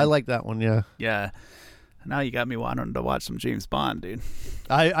good one. I like that one, yeah. Yeah. Now you got me wanting to watch some James Bond, dude.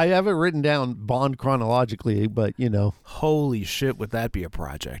 I have it written down Bond chronologically, but, Holy shit, would that be a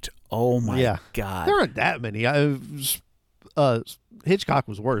project? Oh, my God. There aren't that many. Hitchcock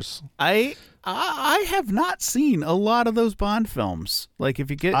was worse. I have not seen a lot of those Bond films. Like, if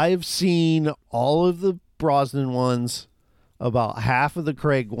you get... I've seen all of the Brosnan ones, about half of the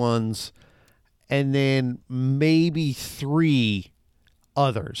Craig ones, and then maybe 3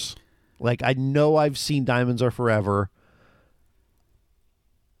 others. Like, I know I've seen Diamonds Are Forever.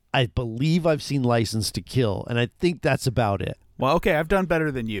 I believe I've seen License to Kill, and I think that's about it. Well, okay, I've done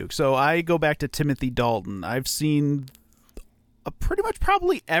better than you. So I go back to Timothy Dalton. I've seen pretty much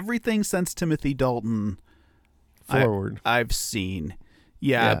probably everything since Timothy Dalton forward. I've seen.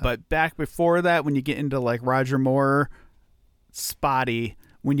 Yeah, but back before that, when you get into like Roger Moore, spotty.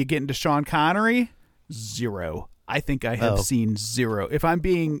 When you get into Sean Connery, 0. I think I have seen 0. If I'm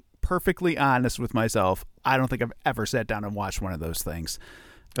being perfectly honest with myself, I don't think I've ever sat down and watched one of those things.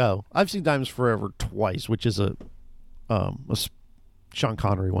 Oh, I've seen Diamonds Forever twice, which is a Sean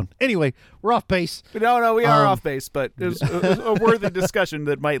Connery one. Anyway, we're off base. No, we are off base, but there's a worthy discussion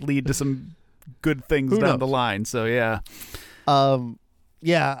that might lead to some good things down the line. So yeah.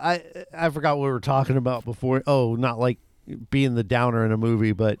 Yeah, I forgot what we were talking about before. Oh, not like being the downer in a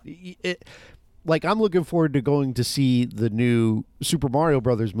movie, but like I'm looking forward to going to see the new Super Mario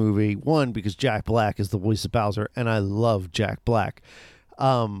Brothers movie. One, because Jack Black is the voice of Bowser, and I love Jack Black.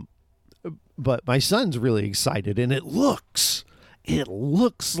 But my son's really excited, and it looks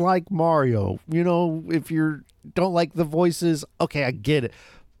like Mario. If you don't like the voices, okay, I get it.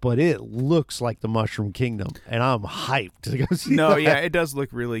 But it looks like the Mushroom Kingdom, and I'm hyped to go see that. Yeah, it does look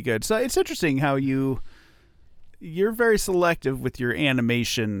really good. So it's interesting how you're very selective with your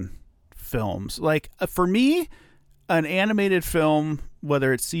animation films. Like, for me, an animated film,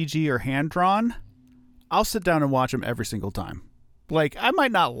 whether it's CG or hand-drawn, I'll sit down and watch them every single time. Like, I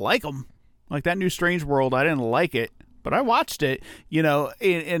might not like them. Like, that new Strange World, I didn't like it, but I watched it,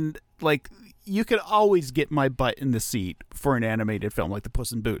 and like, you could always get my butt in the seat for an animated film like the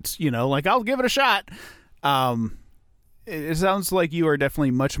Puss in Boots, like, I'll give it a shot. It sounds like you are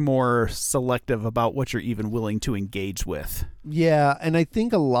definitely much more selective about what you're even willing to engage with. Yeah, and I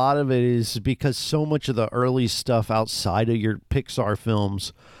think a lot of it is because so much of the early stuff outside of your Pixar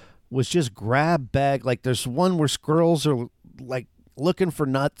films was just grab bag. Like there's one where squirrels are like looking for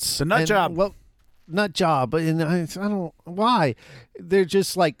nuts. The nut job. Well, nut job. And I don't why. They're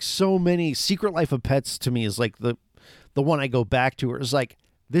just like so many. Secret Life of Pets to me is like the one I go back to. Where it's like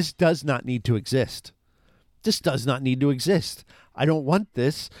this does not need to exist. This does not need to exist. I don't want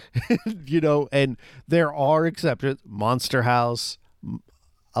this, and there are exceptions. Monster House,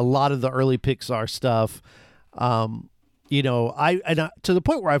 a lot of the early Pixar stuff. To the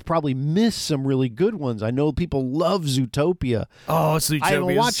point where I've probably missed some really good ones. I know people love Zootopia. Oh, Zootopia I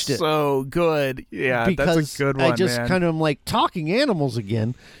haven't watched it. So good. Yeah, because that's a good one, I just man. kind of am like talking animals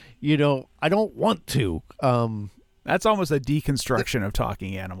again. I don't want to. That's almost a deconstruction of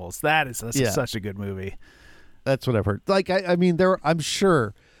talking animals. That's such a good movie. That's what I've heard. Like, I'm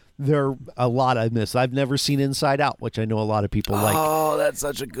sure there are a lot I missed. I've never seen Inside Out, which I know a lot of people like. Oh, that's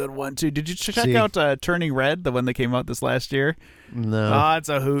such a good one, too. Did you check See? out Turning Red, the one that came out this last year? No. Oh, it's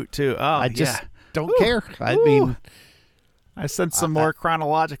a hoot, too. Oh, I just don't Woo. care. I mean, I sense some more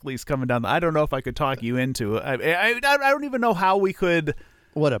chronologically coming down. I don't know if I could talk you into it. I don't even know how we could.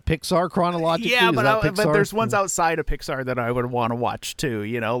 What, a Pixar chronologically? Yeah, Is but that Pixar? but there's ones outside of Pixar that I would want to watch too.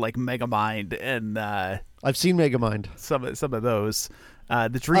 Like Megamind and I've seen Megamind. some of those.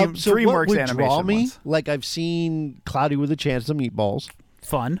 The So DreamWorks what would animation draw me? ones. Like I've seen Cloudy with a Chance of Meatballs.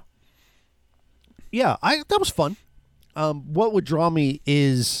 Fun. Yeah, that was fun. What would draw me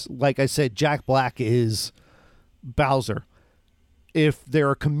is, like I said, Jack Black is Bowser. If there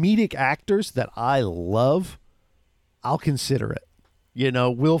are comedic actors that I love, I'll consider it.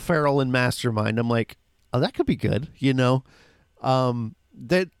 Will Ferrell in Mastermind. I'm like, oh, that could be good.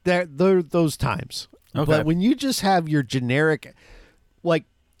 That there are those times. Okay. But when you just have your generic, like,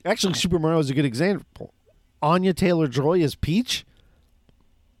 actually, Super Mario is a good example. Anya Taylor-Joy as Peach.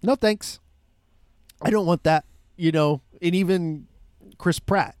 No thanks. I don't want that. And even Chris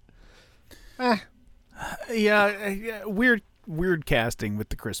Pratt. Yeah, weird casting with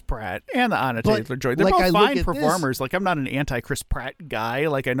the Chris Pratt and the Anna But, Taylor-Joy. They're like, I both look fine at performers. Like, I'm not an anti-Chris Pratt guy.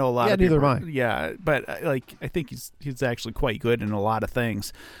 Like, I know a lot Yeah, of people. neither am I. Yeah, but I think he's actually quite good in a lot of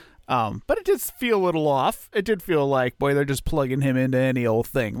things. But it did feel a little off. It did feel like, boy, they're just plugging him into any old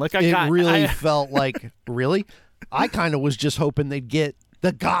thing. Like, It felt like, really? I kind of was just hoping they'd get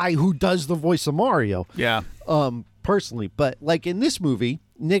the guy who does the voice of Mario. Yeah. Personally, but like in this movie,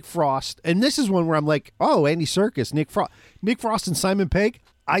 Nick Frost, and this is one where I'm like, oh, Andy Serkis, Nick Frost and Simon Pegg,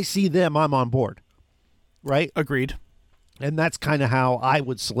 I see them, I'm on board, right? Agreed. And that's kind of how I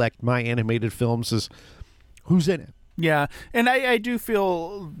would select my animated films: is who's in it. Yeah, and I do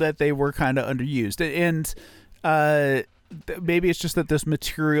feel that they were kind of underused, and maybe it's just that this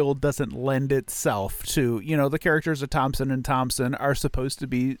material doesn't lend itself to, the characters of Thompson and Thompson are supposed to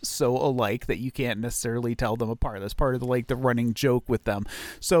be so alike that you can't necessarily tell them apart. That's part of the running joke with them.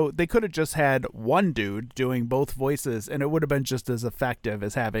 So they could have just had one dude doing both voices, and it would have been just as effective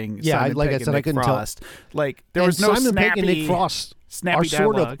as having Simon like Pegg I said, and I Nick couldn't Frost. Like there And was no Simon snappy, Pegg and Nick Frost snappy are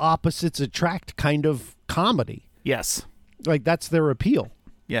sort dialogue. of opposites attract kind of comedy. Yes. Like that's their appeal.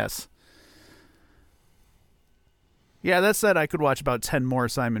 Yes. Yeah, that said, I could watch about 10 more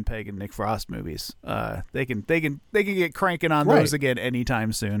Simon Pegg and Nick Frost movies. They can get cranking on those again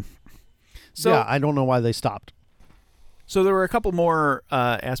anytime soon. So yeah, I don't know why they stopped. So there were a couple more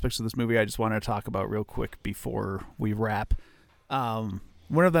aspects of this movie I just want to talk about real quick before we wrap. One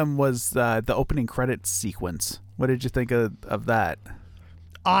of them was the opening credits sequence. What did you think of that?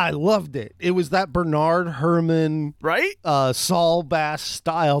 I loved it. It was that Bernard Herrmann, Right? Saul Bass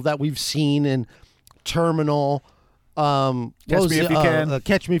style that we've seen in Terminal. Catch Me If You Can.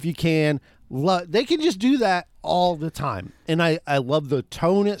 Catch Me If You Can. They can just do that all the time. And I love the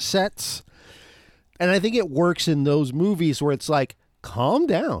tone it sets. And I think it works in those movies where it's like, calm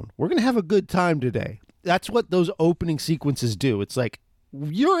down. We're going to have a good time today. That's what those opening sequences do. It's like,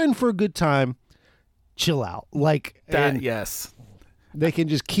 you're in for a good time. Chill out. Like That, and yes. they can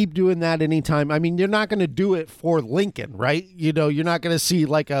just keep doing that anytime. I mean, you're not going to do it for Lincoln, right? You're not going to see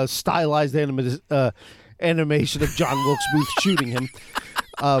like a stylized animation of John Wilkes Booth shooting him,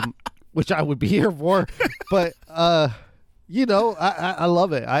 which I would be here for. But I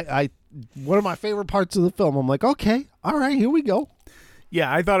love it. I one of my favorite parts of the film. I'm like, okay, all right, here we go. Yeah,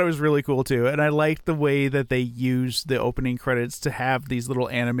 I thought it was really cool too, and I liked the way that they used the opening credits to have these little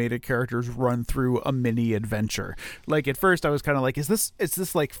animated characters run through a mini adventure. Like at first, I was kind of like, "Is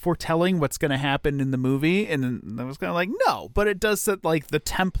this like foretelling what's going to happen in the movie?" And then I was kind of like, "No," but it does set like the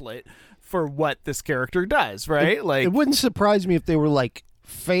template for what this character does, right? It wouldn't surprise me if they were like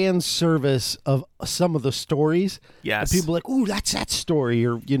fan service of some of the stories. Yes, and people are like, "Ooh, that's that story,"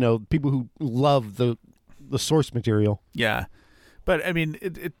 or people who love the source material. Yeah. But I mean,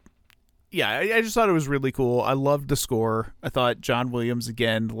 yeah, I just thought it was really cool. I loved the score. I thought John Williams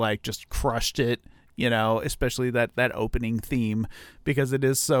again, like, just crushed it. You know, especially that opening theme, because it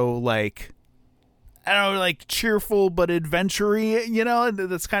is so, like, I don't know, like, cheerful but adventure-y, you know, and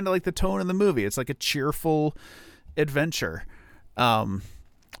that's kind of like the tone of the movie. It's like a cheerful adventure. So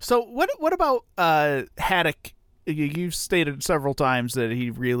what about Haddock? You've stated several times that he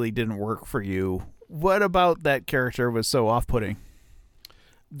really didn't work for you. What about that character was so off-putting?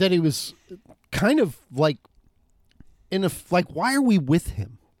 That he was kind of like why are we with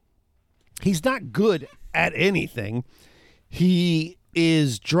him? He's not good at anything. He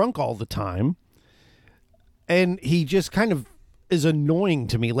is drunk all the time. And he just kind of is annoying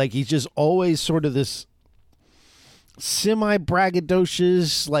to me. Like, he's just always sort of this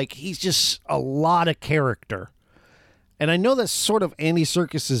semi-braggadocious, like, he's just a lot of character. And I know that's sort of Andy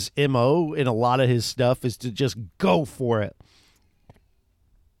Serkis's MO in a lot of his stuff, is to just go for it.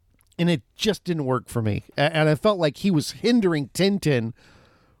 And it just didn't work for me. And I felt like he was hindering Tintin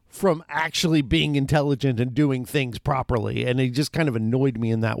from actually being intelligent and doing things properly. And he just kind of annoyed me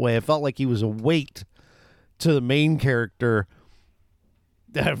in that way. I felt like he was a weight to the main character.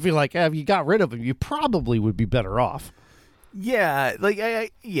 I feel like if you got rid of him, you probably would be better off. Yeah, like,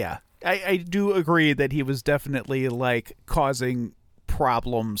 I do agree that he was definitely, like, causing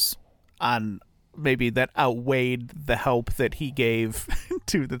problems on maybe that outweighed the help that he gave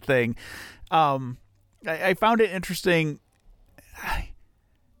to the thing. I found it interesting.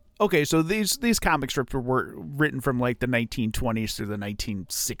 Okay, so these comic strips were written from, like, the 1920s through the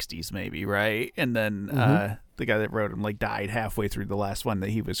 1960s, maybe, right? And then the guy that wrote them, like, died halfway through the last one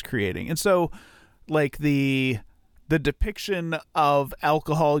that he was creating. And so, like, the depiction of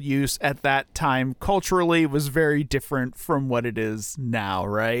alcohol use at that time culturally was very different from what it is now,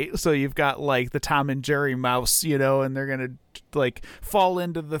 right? So you've got, like, the Tom and Jerry mouse, you know, and they're gonna, like, fall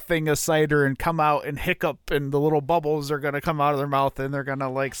into the thing of cider and come out and hiccup, and the little bubbles are gonna come out of their mouth, and they're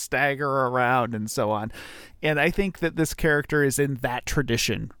gonna, like, stagger around and so on. And I think that this character is in that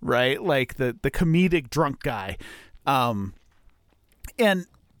tradition, right? Like the comedic drunk guy. And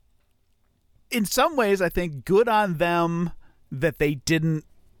in some ways, I think good on them that they didn't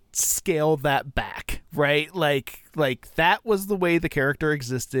scale that back, right? Like that was the way the character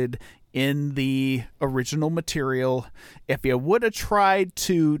existed in the original material. If you would have tried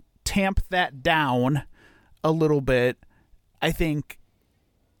to tamp that down a little bit, I think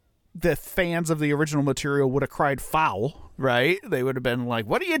the fans of the original material would have cried foul, right? They would have been like,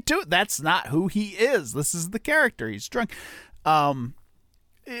 what are you doing? That's not who he is. This is the character. He's drunk.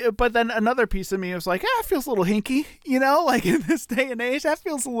 But then another piece of me was like, it feels a little hinky, you know, like in this day and age, that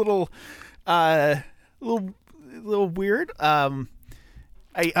feels a little weird.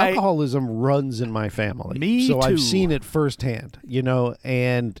 Alcoholism runs in my family. Me so too. I've seen it firsthand, you know,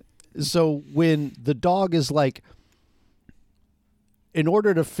 and so when the dog is like, in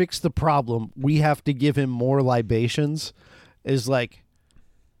order to fix the problem, we have to give him more libations, is like,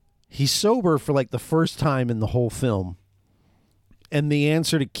 he's sober for like the first time in the whole film. And the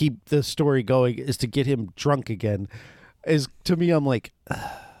answer to keep the story going is to get him drunk again. Is, to me, I'm like,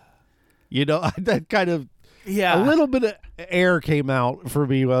 you know, that kind of, a little bit of air came out for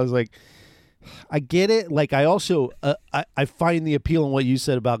me. I was like, I get it. Like, I also, I find the appeal in what you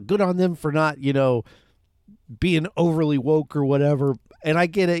said about good on them for not, you know, being overly woke or whatever. And I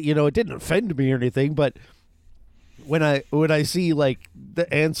get it. You know, it didn't offend me or anything. But when I see, like,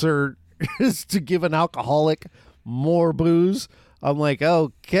 the answer is to give an alcoholic more booze, I'm like,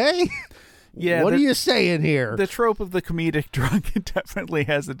 okay, yeah. What are you saying here? The trope of the comedic drunk definitely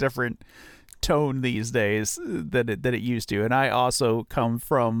has a different tone these days than it used to. And I also come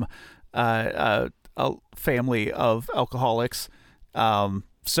from a family of alcoholics,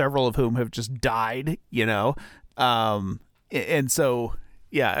 several of whom have just died, you know. And so,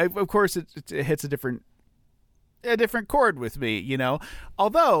 yeah, of course it hits a different chord with me, you know.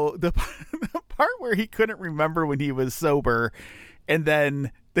 Although the part where he couldn't remember when he was sober, and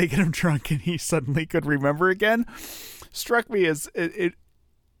then they get him drunk and he suddenly could remember again, struck me as it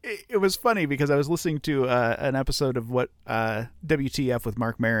was funny, because I was listening to an episode of WTF with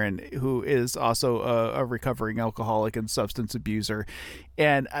Mark Maron, who is also a recovering alcoholic and substance abuser.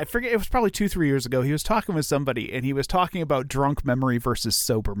 And I forget, it was probably 2-3 years ago. He was talking with somebody, and he was talking about drunk memory versus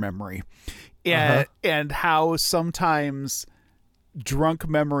sober memory. And how sometimes drunk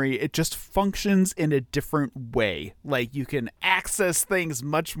memory, it just functions in a different way. Like, you can access things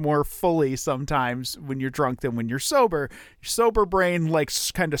much more fully sometimes when you're drunk than when you're sober. Your sober brain, like,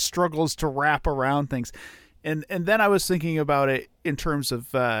 kind of struggles to wrap around things. And then I was thinking about it in terms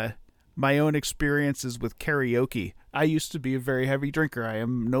of my own experiences with karaoke. I used to be a very heavy drinker. I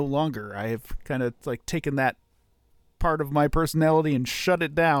am no longer. I have kind of like taken that part of my personality and shut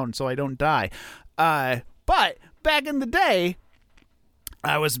it down so I don't die. But back in the day,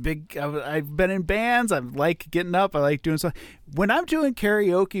 I was big. I've been in bands. I like getting up. I like doing stuff. When I'm doing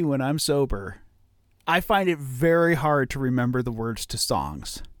karaoke when I'm sober, I find it very hard to remember the words to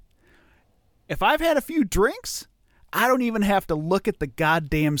songs. If I've had a few drinks, I don't even have to look at the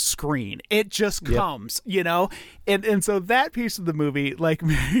goddamn screen. It just comes, you know? And so that piece of the movie, like,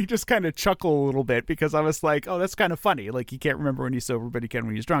 made me just kind of chuckle a little bit because I was like, oh, that's kind of funny. Like, you can't remember when he's sober, but he can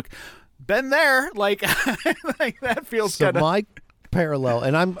when he's drunk. Been there. Like, like that feels kind of... So my parallel,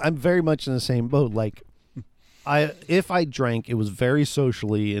 and I'm very much in the same boat. Like, if I drank, it was very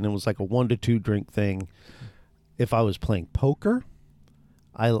socially, and it was like a 1 to 2 drink thing. If I was playing poker,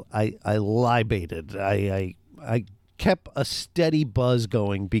 I libated. I kept a steady buzz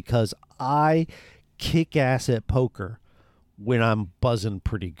going because I kick ass at poker when I'm buzzing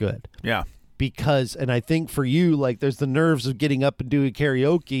pretty good. Yeah. Because, and I think for you, like, there's the nerves of getting up and doing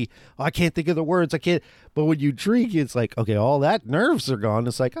karaoke. Oh, I can't think of the words. I can't. But when you drink, it's like, okay, all that nerves are gone.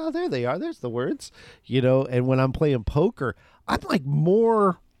 It's like, oh, there they are. There's the words, you know. And when I'm playing poker, I'm like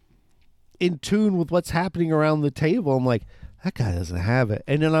more in tune with what's happening around the table. I'm like, that guy doesn't have it.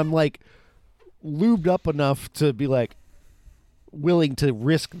 And then I'm like lubed up enough to be like willing to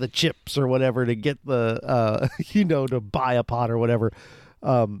risk the chips or whatever to get the, you know, to buy a pot or whatever.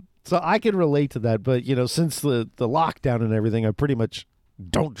 So I can relate to that, but, you know, since the lockdown and everything, I pretty much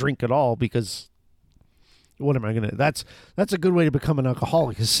don't drink at all because what am I going to... That's a good way to become an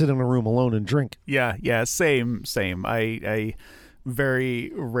alcoholic, is sit in a room alone and drink. Yeah, same. I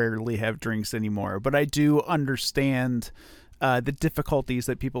very rarely have drinks anymore, but I do understand the difficulties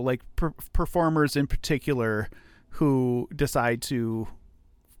that people like performers in particular who decide to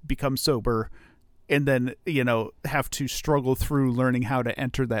become sober and then, you know, have to struggle through learning how to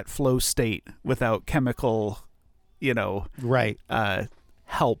enter that flow state without chemical, you know, right.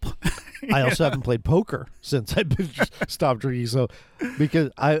 Help. I also haven't played poker since I've been stopped drinking. So,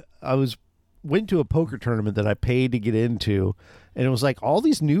 because I went to a poker tournament that I paid to get into, and it was like all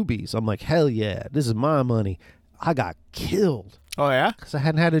these newbies. I'm like, hell yeah, this is my money. I got killed. Oh yeah, because I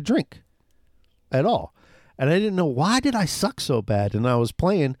hadn't had a drink at all, and I didn't know why did I suck so bad. And I was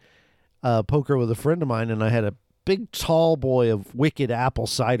playing poker with a friend of mine, and I had a big tall boy of wicked apple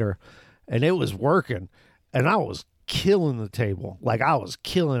cider, and it was working, and I was killing the table. Like, I was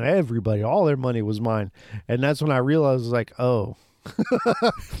killing everybody. All their money was mine. And that's when I realized, like, oh,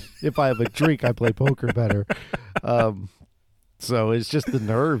 if I have a drink, I play poker better. So it's just the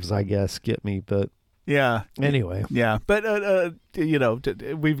nerves, I guess, get me. But yeah. Anyway. Yeah. But, you know,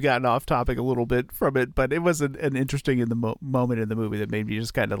 we've gotten off topic a little bit from it, but it was an interesting moment in the movie that made me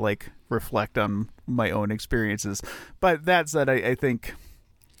just kind of like reflect on my own experiences. But that said, I think,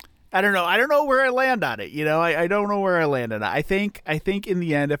 I don't know where I land on it. You know, I don't know where I land on it. I think in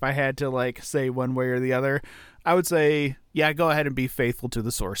the end, if I had to like say one way or the other, I would say, yeah, go ahead and be faithful to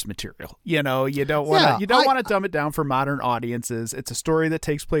the source material. You know, you don't want to dumb it down for modern audiences. It's a story that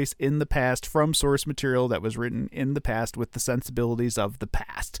takes place in the past from source material that was written in the past with the sensibilities of the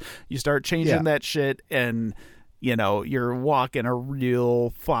past. You start changing that shit and, you know, you're walking a real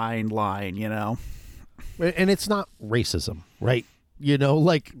fine line, you know. And it's not racism, right? You know,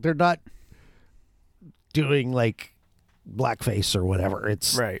 like, they're not doing like blackface or whatever.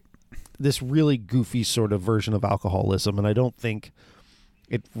 It's right. This really goofy sort of version of alcoholism, and I don't think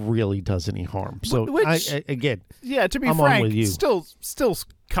it really does any harm. So, again, yeah, to be I'm frank, on with you. still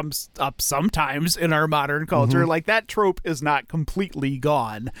comes up sometimes in our modern culture. Mm-hmm. Like, that trope is not completely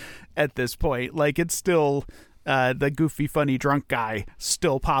gone at this point. Like, it's still the goofy, funny, drunk guy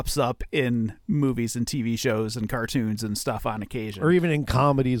still pops up in movies and TV shows and cartoons and stuff on occasion, or even in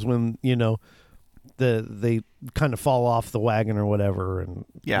comedies when, you know, they kind of fall off the wagon or whatever, and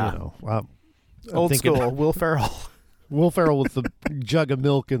you know, old school Will Ferrell. Will Ferrell with the jug of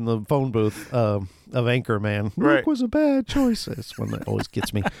milk in the phone booth of Anchorman. Right. Milk was a bad choice. That's one that always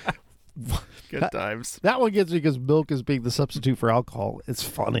gets me. Good times. That one gets me because milk is being the substitute for alcohol. It's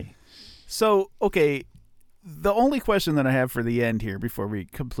funny. So, okay, the only question that I have for the end here before we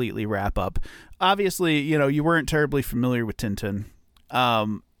completely wrap up, obviously, you know, you weren't terribly familiar with Tintin,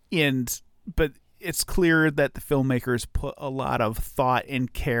 but it's clear that the filmmakers put a lot of thought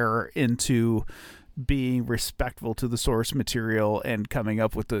and care into being respectful to the source material and coming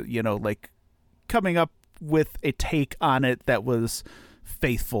up with a take on it that was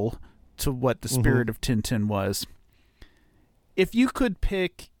faithful to what the spirit of Tintin was. If you could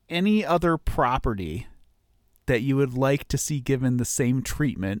pick any other property that you would like to see given the same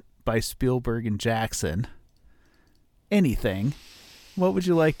treatment by Spielberg and Jackson, anything, what would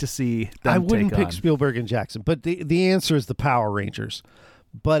you like to see them I wouldn't take pick on? Spielberg and Jackson, but the answer is the Power Rangers.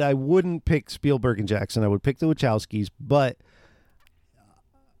 But I wouldn't pick Spielberg and Jackson. I would pick the Wachowskis, but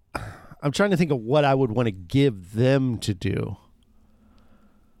I'm trying to think of what I would want to give them to do.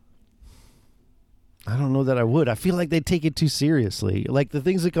 I don't know that I would. I feel like they take it too seriously. Like the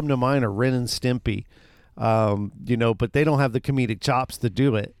things that come to mind are Ren and Stimpy, but they don't have the comedic chops to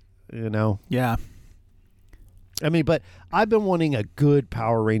do it, Yeah. I mean, but I've been wanting a good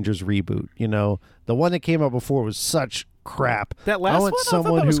Power Rangers reboot. The one that came out before was such crap. That last I one, want I thought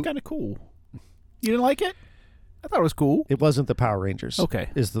someone that was who kind of cool. You didn't like it? I thought it was cool. it wasn't the Power Rangers. Okay.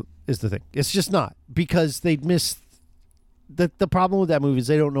 is the thing. It's just not, because they'd missed the problem with that movie is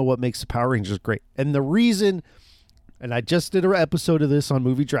they don't know what makes the Power Rangers great. And the reason, and I just did an episode of this on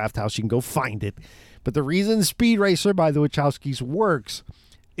Movie Draft House, you can go find it. But the reason Speed Racer by the Wachowskis works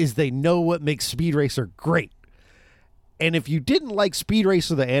is they know what makes Speed Racer great. And if you didn't like Speed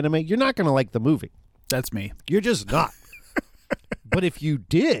Racer the anime, you're not going to like the movie. That's me. You're just not. But if you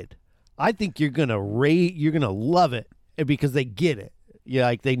did, I think you're gonna love it, because they get it. Yeah,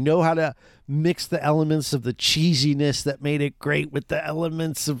 like they know how to mix the elements of the cheesiness that made it great with the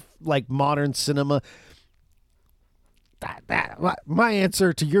elements of like modern cinema. My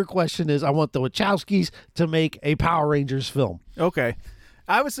answer to your question is I want the Wachowskis to make a Power Rangers film. Okay.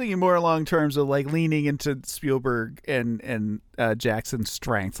 I was thinking more along terms of like leaning into Spielberg and Jackson's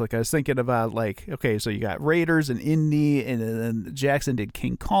strengths. Like I was thinking about like, okay, so you got Raiders and Indy, and then Jackson did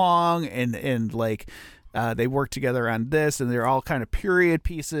King Kong, and like they worked together on this, and they're all kind of period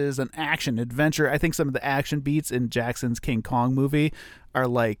pieces and action adventure. I think some of the action beats in Jackson's King Kong movie are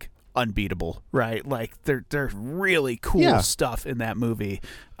like unbeatable, right? Like they're really cool stuff in that movie,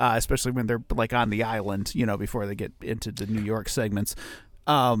 especially when they're like on the island, before they get into the New York segments.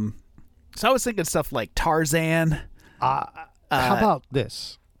 So I was thinking stuff like Tarzan. How about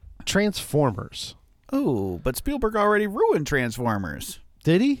this? Transformers. Oh, but Spielberg already ruined Transformers.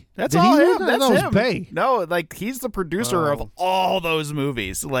 Did he? That's Did all he? him. That's That was him. Bay. No, like he's the producer of all those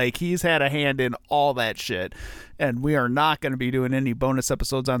movies. Like he's had a hand in all that shit. And we are not going to be doing any bonus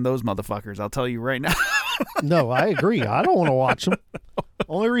episodes on those motherfuckers. I'll tell you right now. No, I agree. I don't want to watch them.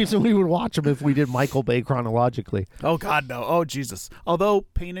 Only reason we would watch them if we did Michael Bay chronologically. Oh God, no. Oh Jesus. Although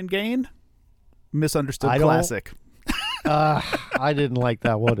Pain and Gain, misunderstood I don't- classic. I didn't like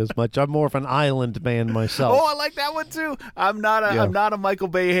that one as much. I'm more of an Island man myself. Oh, I like that one too. I'm not a Michael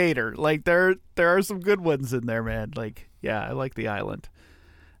Bay hater. Like there are some good ones in there, man. Like yeah, I like The Island.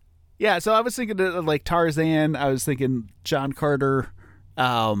 Yeah, so I was thinking of like Tarzan. I was thinking John Carter,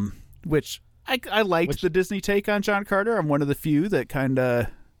 which I liked the Disney take on John Carter. I'm one of the few that kind of,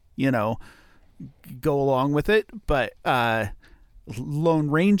 go along with it. But Lone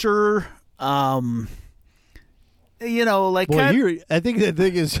Ranger, like Boy, I think the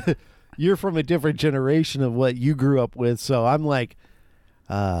thing is, you're from a different generation of what you grew up with. So I'm like,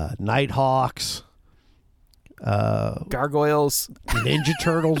 Nighthawks, Gargoyles. Ninja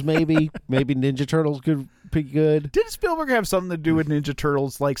Turtles, maybe Ninja Turtles could be good. Did Spielberg have something to do with Ninja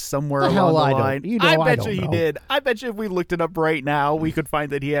Turtles, like somewhere The along hell the I don't- line? you know, I I bet don't you he know. did. I bet you if we looked it up right now, we could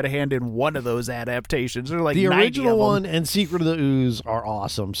find that he had a hand in one of those adaptations. There are like The 90 original of them. one and Secret of the Ooze are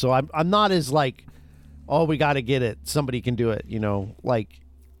awesome. So I'm not as like, oh, we got to get it. Somebody can do it,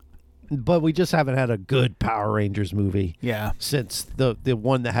 but we just haven't had a good Power Rangers movie. Yeah. Since the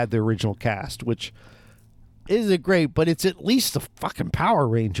one that had the original cast, which isn't great, but it's at least the fucking Power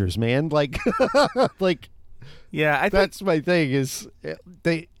Rangers, man. Like, Yeah, I think that's my thing is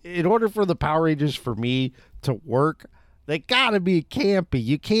in order for the Power Rangers for me to work, they gotta be campy.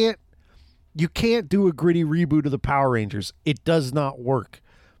 You can't do a gritty reboot of the Power Rangers. It does not work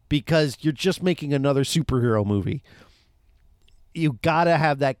because you're just making another superhero movie. You gotta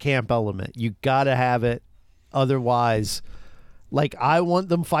have that camp element. You gotta have it. Otherwise, like I want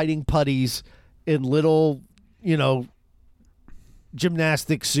them fighting putties in little,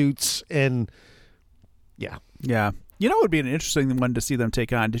 gymnastic suits and yeah. Yeah. It would be an interesting one to see them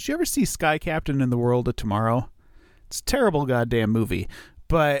take on. Did you ever see Sky Captain in the World of Tomorrow? It's a terrible goddamn movie.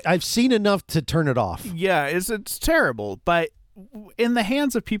 But I've seen enough to turn it off. yeah, it's terrible. But in the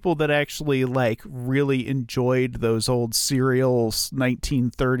hands of people that actually like really enjoyed those old serials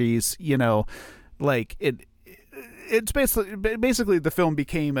 1930s, like it's basically the film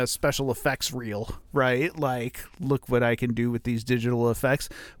became a special effects reel, right? Like, look what I can do with these digital effects.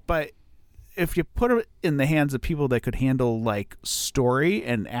 But if you put it in the hands of people that could handle like story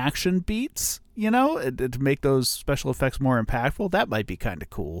and action beats, to make those special effects more impactful, that might be kind of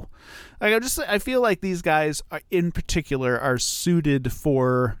cool. Like I feel like these guys in particular are suited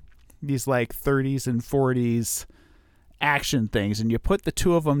for these like 30s and 40s action things, and you put the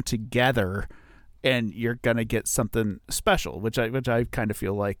two of them together, and you're gonna get something special, which I kind of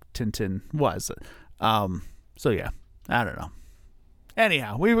feel like Tintin was. So yeah, I don't know.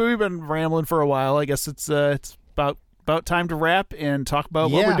 Anyhow, we've been rambling for a while. I guess it's about time to wrap and talk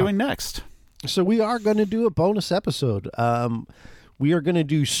about what we're doing next. So we are going to do a bonus episode. We are going to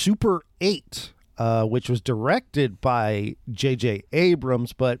do Super 8, which was directed by J.J.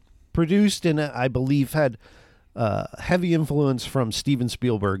 Abrams, but produced and I believe had heavy influence from Steven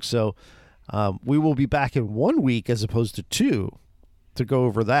Spielberg. So we will be back in 1 week as opposed to 2 to go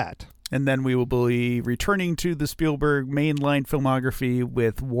over that. And then we will be returning to the Spielberg mainline filmography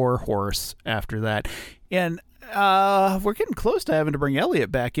with War Horse after that. And we're getting close to having to bring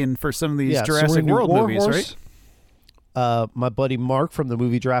Elliot back in for some of these Jurassic World movies, Horse. Right? My buddy Mark from the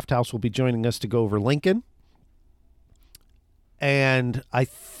Movie Draft House will be joining us to go over Lincoln. And I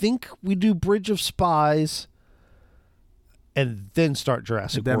think we do Bridge of Spies and then start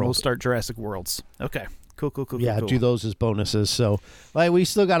Jurassic World. Then we'll start Jurassic Worlds. Okay. Cool. Yeah, cool. do those as bonuses. So, like, we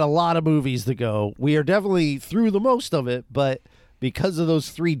still got a lot of movies to go. We are definitely through the most of it, but because of those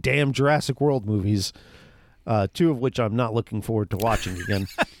 3 damn Jurassic World movies, 2 of which I'm not looking forward to watching again.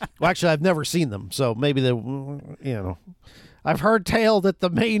 Well, actually, I've never seen them, so maybe I've heard tale that the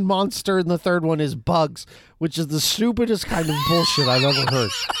main monster in the 3rd one is bugs, which is the stupidest kind of bullshit I've ever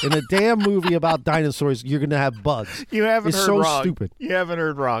heard. In a damn movie about dinosaurs, you're going to have bugs. You haven't heard wrong. It's so stupid. You haven't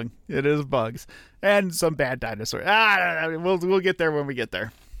heard wrong. It is bugs. And some bad dinosaurs. We'll get there when we get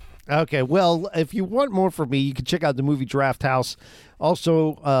there. Okay, well, if you want more from me, you can check out the Movie Draft House.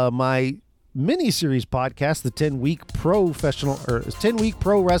 Also, my mini-series podcast, the 10-week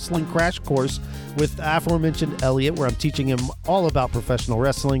pro wrestling crash course with aforementioned Elliot, where I'm teaching him all about professional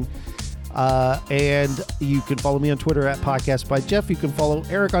wrestling. And you can follow me on Twitter at Podcast by Jeff. You can follow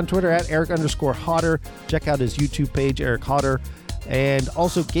Eric on Twitter at Eric_Hodder. Check out his YouTube page, Eric Hodder. And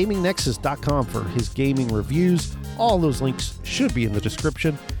also GamingNexus.com for his gaming reviews. All those links should be in the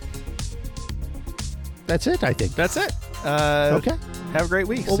description. That's it, I think. That's it. Okay. Have a great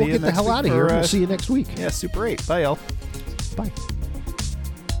week. Well, we'll get the hell out of here. We'll see you next week. Yeah, Super 8. Bye, y'all. Bye.